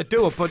 I'm not going to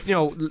do it. But you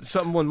know,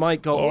 someone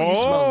might go, "Oh, you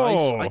smell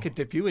Oh. nice. I could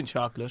dip you in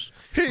chocolate,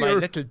 Here. my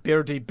little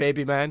beardy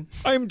baby man."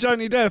 I'm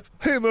Johnny Depp.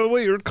 I'm a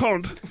weird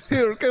cunt.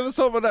 Here, give us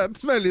some of that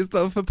smelly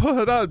stuff and put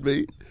it on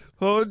me.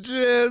 Oh,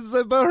 jeez,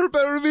 I better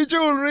bury me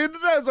jewellery in the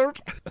desert.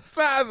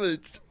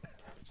 Savage.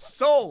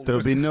 Sold.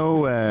 There'll be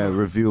no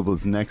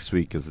reviewables next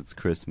week because it's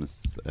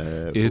Christmas.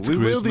 It's we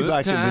will be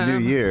Christmas back in the new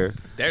time. year.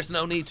 There's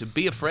no need to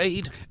be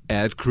afraid.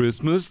 At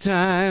Christmas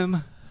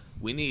time.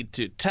 We need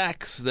to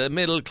tax the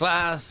middle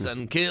class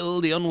and kill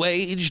the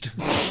unwaged.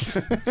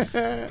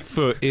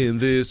 For in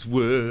this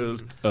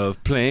world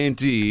of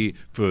plenty,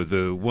 for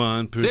the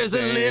 1%. There's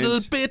a little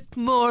bit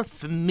more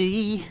for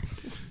me.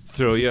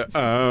 Throw your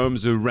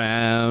arms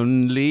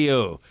around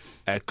Leo.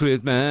 At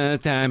Christmas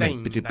time.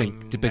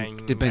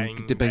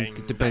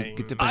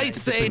 I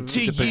say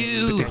to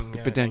you,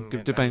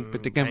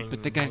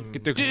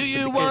 do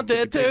you want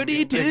the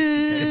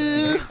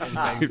 32?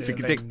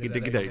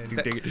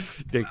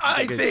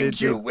 I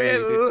think you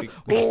will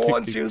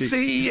once you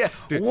see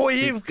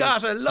we've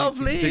got a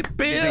lovely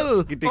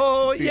bill.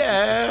 Oh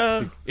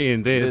yeah.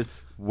 In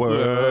this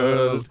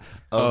World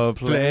of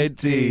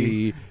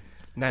plenty.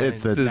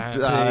 It's the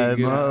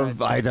time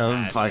of I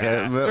don't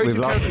fucking. We've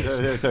lost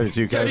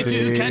 32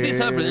 32 candy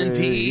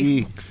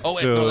sovereignty. Oh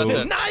wait, no, that's a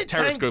Tonight,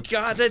 terrorist thank group.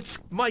 God it's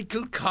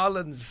Michael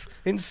Collins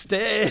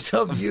instead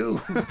of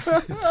you.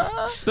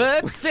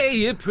 But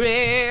say a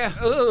prayer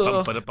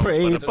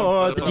Pray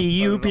for the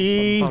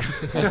DUP.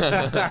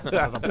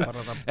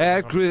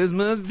 at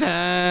Christmas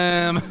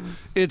time.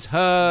 It's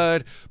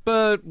hard,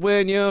 but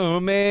when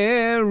you're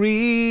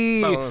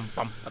married,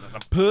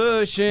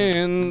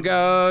 pushing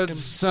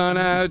God's son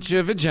out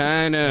your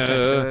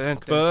vagina,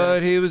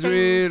 but he was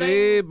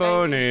really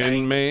born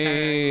in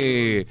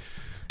me.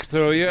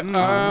 Throw your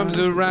arms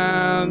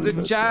around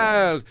the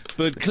child,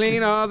 but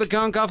clean all the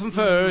gunk off him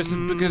first.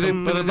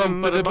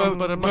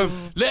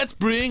 Let's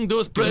bring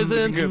those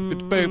presents.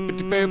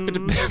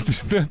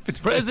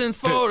 Presents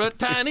for a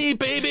tiny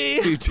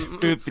baby.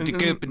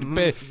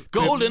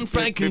 Golden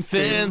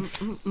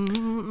frankincense.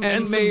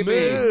 And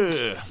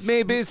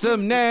maybe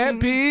some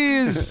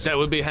nappies. That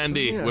would be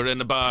handy. We're in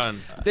the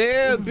barn.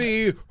 There'll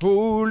be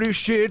holy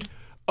shit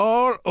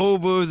all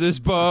over this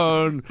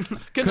barn.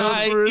 Can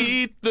I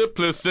eat the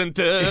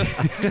placenta?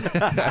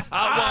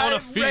 I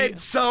want to I read feed.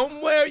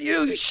 somewhere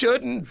you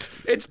shouldn't.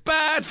 It's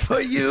bad for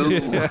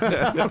you.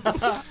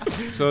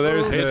 So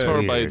there's It's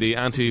for by Weird. the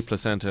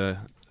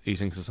anti-placenta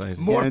eating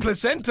society. More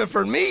placenta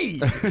for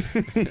me.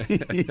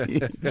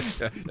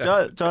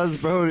 Giles,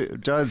 bro,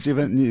 Giles, do you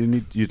have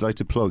anything you'd like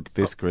to plug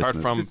this Christmas?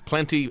 Apart from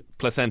plenty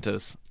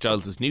placentas,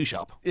 Giles's new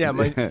shop. Yeah,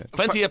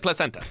 Plenty of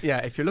placenta. yeah.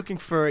 If you're looking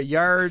for a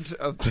yard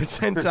of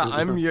placenta,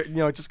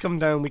 just come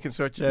down. We can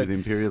sort you out. the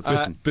Imperial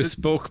system.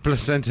 bespoke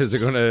placentas are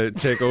going to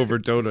take over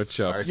donut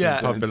shops Yeah.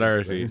 in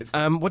popularity.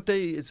 What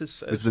day is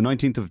this? It's the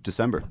 19th of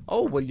December.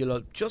 Oh, well,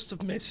 you'll just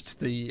have missed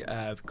the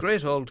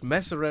great old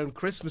Mess Around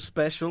Christmas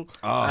special,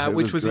 It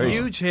which was a great.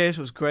 huge hit.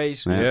 It was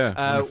great. Yeah,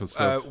 wonderful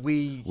stuff. Will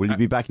you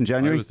be back in I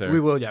January? was there. We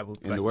will, yeah. We'll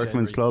be In back the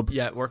Workman's January. Club?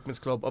 Yeah, Workman's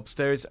Club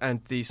upstairs.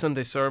 And the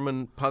Sunday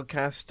Sermon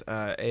podcast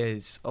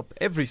is up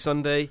every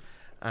Sunday.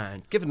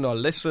 And give it a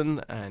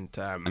listen. And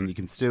And you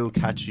can still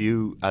catch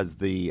you as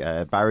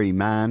the Barry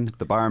man,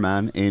 the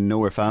barman in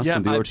Nowhere Fast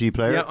on the RT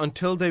player. Yeah,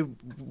 until they...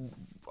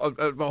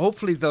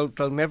 hopefully they'll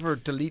never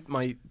delete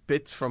my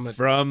bits from it.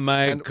 From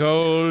my And-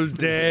 cold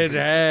dead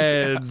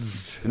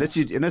hands.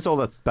 Unless all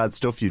that bad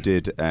stuff you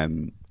did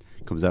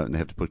comes out and they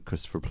have to put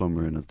Christopher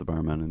Plummer in as the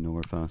barman in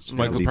Nowhere Fast.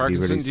 Michael DVD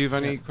Parkinson, release. do you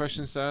have any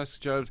questions to ask,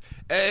 Giles?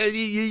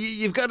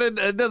 You've got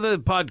another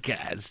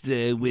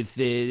podcast with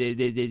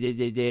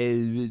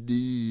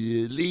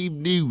Liam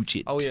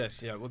Nugent. Oh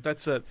yes, yeah. Well,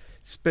 that's a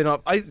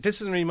spin-off. This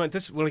isn't really mine.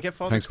 Will I get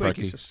Father Thanks, Quick?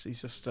 Parky.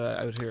 He's just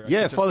out here. I Yeah,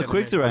 can just Father get him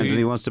Quick's in. around and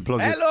he wants to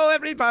plug it. Hello,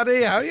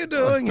 everybody. How are you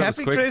doing? that was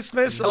Happy quick.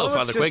 Christmas. Hello, Oh,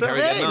 Father it's Quick. just- How are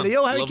you Hey, getting on?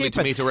 Leo, how are you Lovely to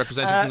keeping? meet a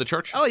representative from the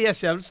church. Oh,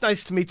 yes, yeah. It's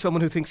nice to meet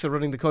someone who thinks they're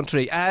running the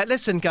country.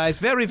 Listen, guys,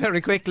 very,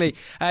 very quickly.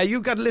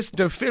 You've got to listen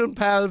to Film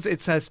Pals.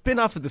 It's a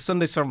spin-off of the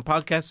Sunday Sermon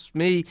podcast.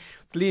 Me,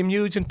 Liam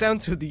Nugent. Down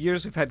through the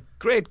years, we've had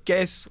great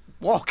guests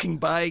walking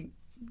by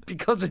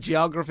because of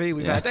geography.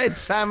 We've had Ed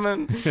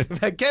Salmon, we've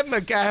had Kevin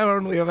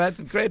McGowan, we've had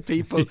some great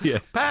people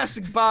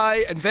passing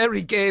by and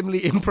very gamely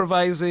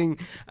improvising.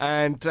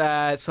 And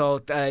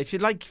so if you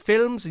like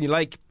films and you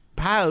like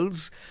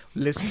pals,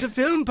 listen to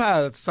Film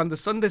Pals. It's on the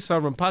Sunday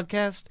Sermon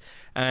podcast.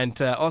 And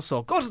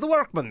also go to the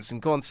Workman's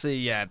and go and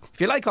see. If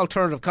you like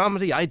alternative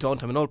comedy, I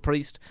don't, I'm an old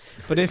priest.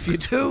 But if you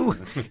do,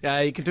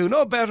 you can do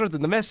no better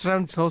than the Mess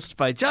Around hosted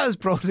by Giles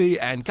Brody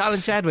and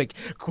Colin Chadwick.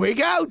 Quick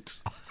out!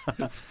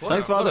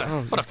 Thanks, Father.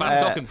 What a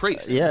fast-talking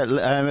priest. Yeah,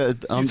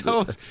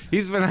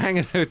 He's been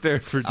hanging out there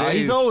for days.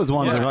 he's always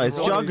wondering. Yeah, right? It's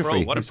what a pro,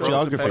 geography. what a It's pro.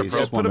 geography. He's just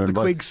Put up wondering. the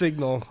But, quick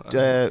signal.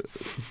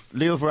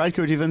 Leo Varadkar,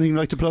 do you have anything you'd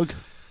like to plug?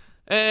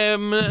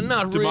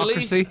 Not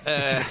Democracy?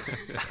 really.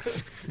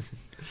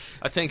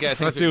 I think Not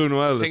things doing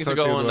well. Things It's are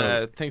not doing going.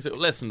 well. Things are.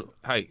 Listen.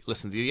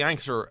 The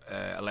Yanks are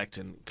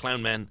electing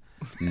clown men.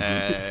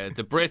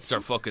 The Brits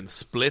are fucking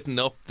splitting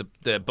up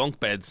the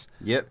bunk beds.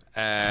 Yep.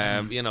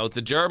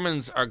 The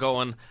Germans are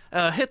going,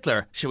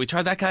 Hitler, should we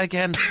try that guy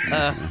again?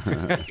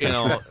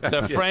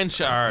 The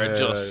French are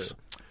just,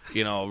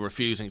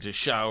 refusing to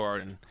shower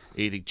and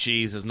eating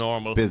cheese as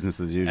normal. Business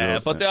as usual.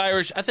 But the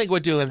Irish, I think we're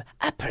doing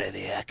a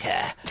pretty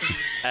okay.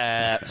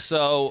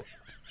 So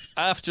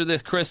after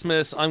this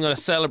Christmas, I'm going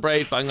to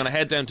celebrate, but I'm going to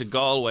head down to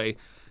Galway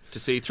to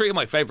see 3 of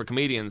my favourite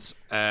comedians.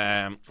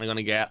 I'm going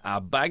to get a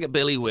bag of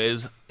Billy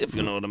Whiz, if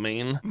you know what I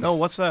mean. No,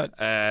 what's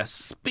that?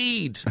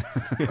 Speed.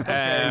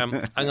 I'm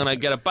going to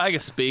get a bag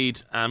of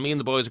Speed, and me and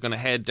the boys are going to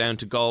head down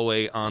to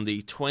Galway on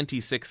the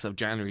 26th of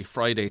January,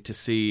 Friday, to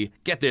see,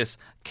 get this,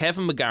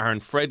 Kevin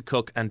McGahern, Fred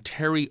Cook, and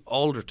Terry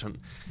Alderton.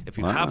 If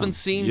you haven't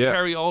seen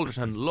Terry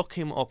Alderton, look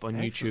him up on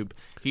YouTube.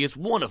 He is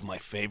one of my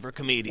favourite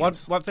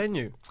comedians. What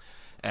venue?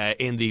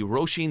 In the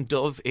Roisin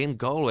Dove in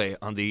Galway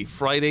on the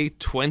Friday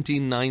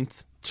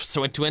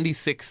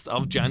 26th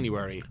of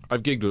January.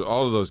 I've gigged with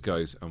all of those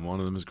guys, and one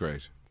of them is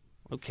great.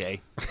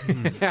 Okay.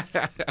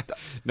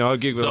 No, I'll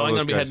gig with So all I'm those going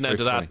to be guys. heading down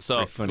to Very that. funny. So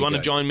Very if funny you want to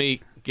guys. join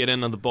me, get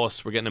in on the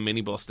bus. We're getting a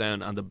minibus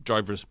down, and the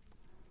driver's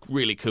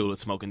really cool at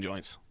smoking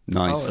joints.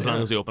 Nice. As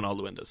long as we open all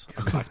the windows,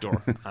 and the back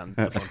door and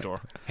the front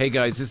door. Hey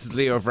guys, this is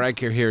Leo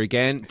Varadkar here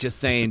again. Just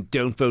saying,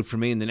 don't vote for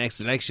me in the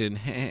next election.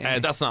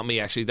 That's not me,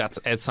 actually. That's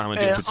Ed Simon.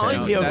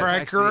 I'm Leo that's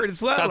Varadkar actually-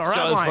 as well. that's or am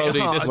Giles I? Brody.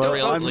 This is the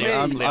real I'm, Leo.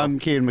 I'm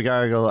Cian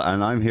McGarrigle,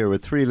 and I'm here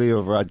with 3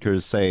 Leo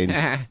Varadkars saying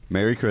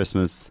Merry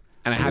Christmas.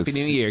 And a Happy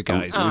New Year,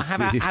 guys. We'll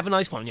Have a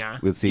nice one, yeah.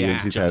 We'll see you in Yeah.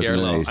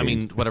 2018. I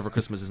mean, whatever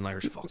Christmas is an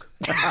Irish fuck.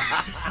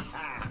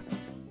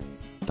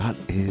 That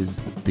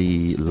is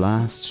the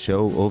last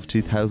show of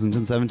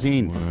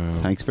 2017.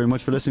 Thanks very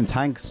much for listening.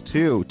 Thanks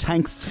to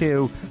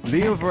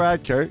Leo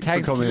Varadkar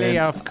Thanks for to coming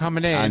Leo in, for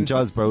coming in. and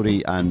Giles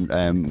Brody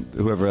and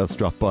whoever else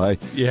dropped by.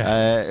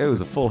 Yeah. It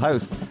was a full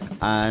house.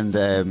 And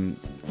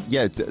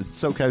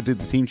SoCal did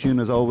the theme tune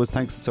as always.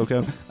 Thanks to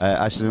SoCal.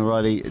 Ashley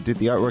O'Reilly did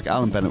the artwork.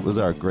 Alan Bennett was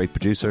our great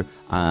producer.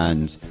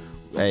 And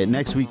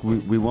next week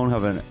we won't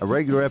have a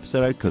regular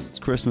episode out because it's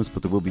Christmas,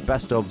 but there will be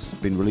best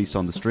ofs being released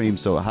on the stream,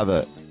 so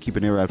keep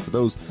an ear out for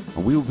those.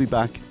 And we will be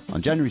back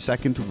on January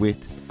 2nd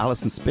with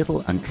Alison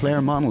Spittle and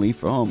Claire Monley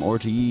from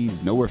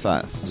RTE's Nowhere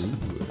Fast.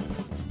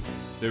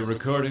 They're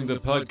recording the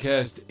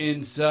podcast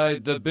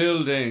inside the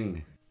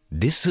building.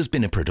 This has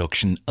been a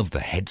production of the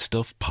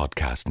Headstuff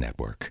Podcast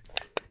Network.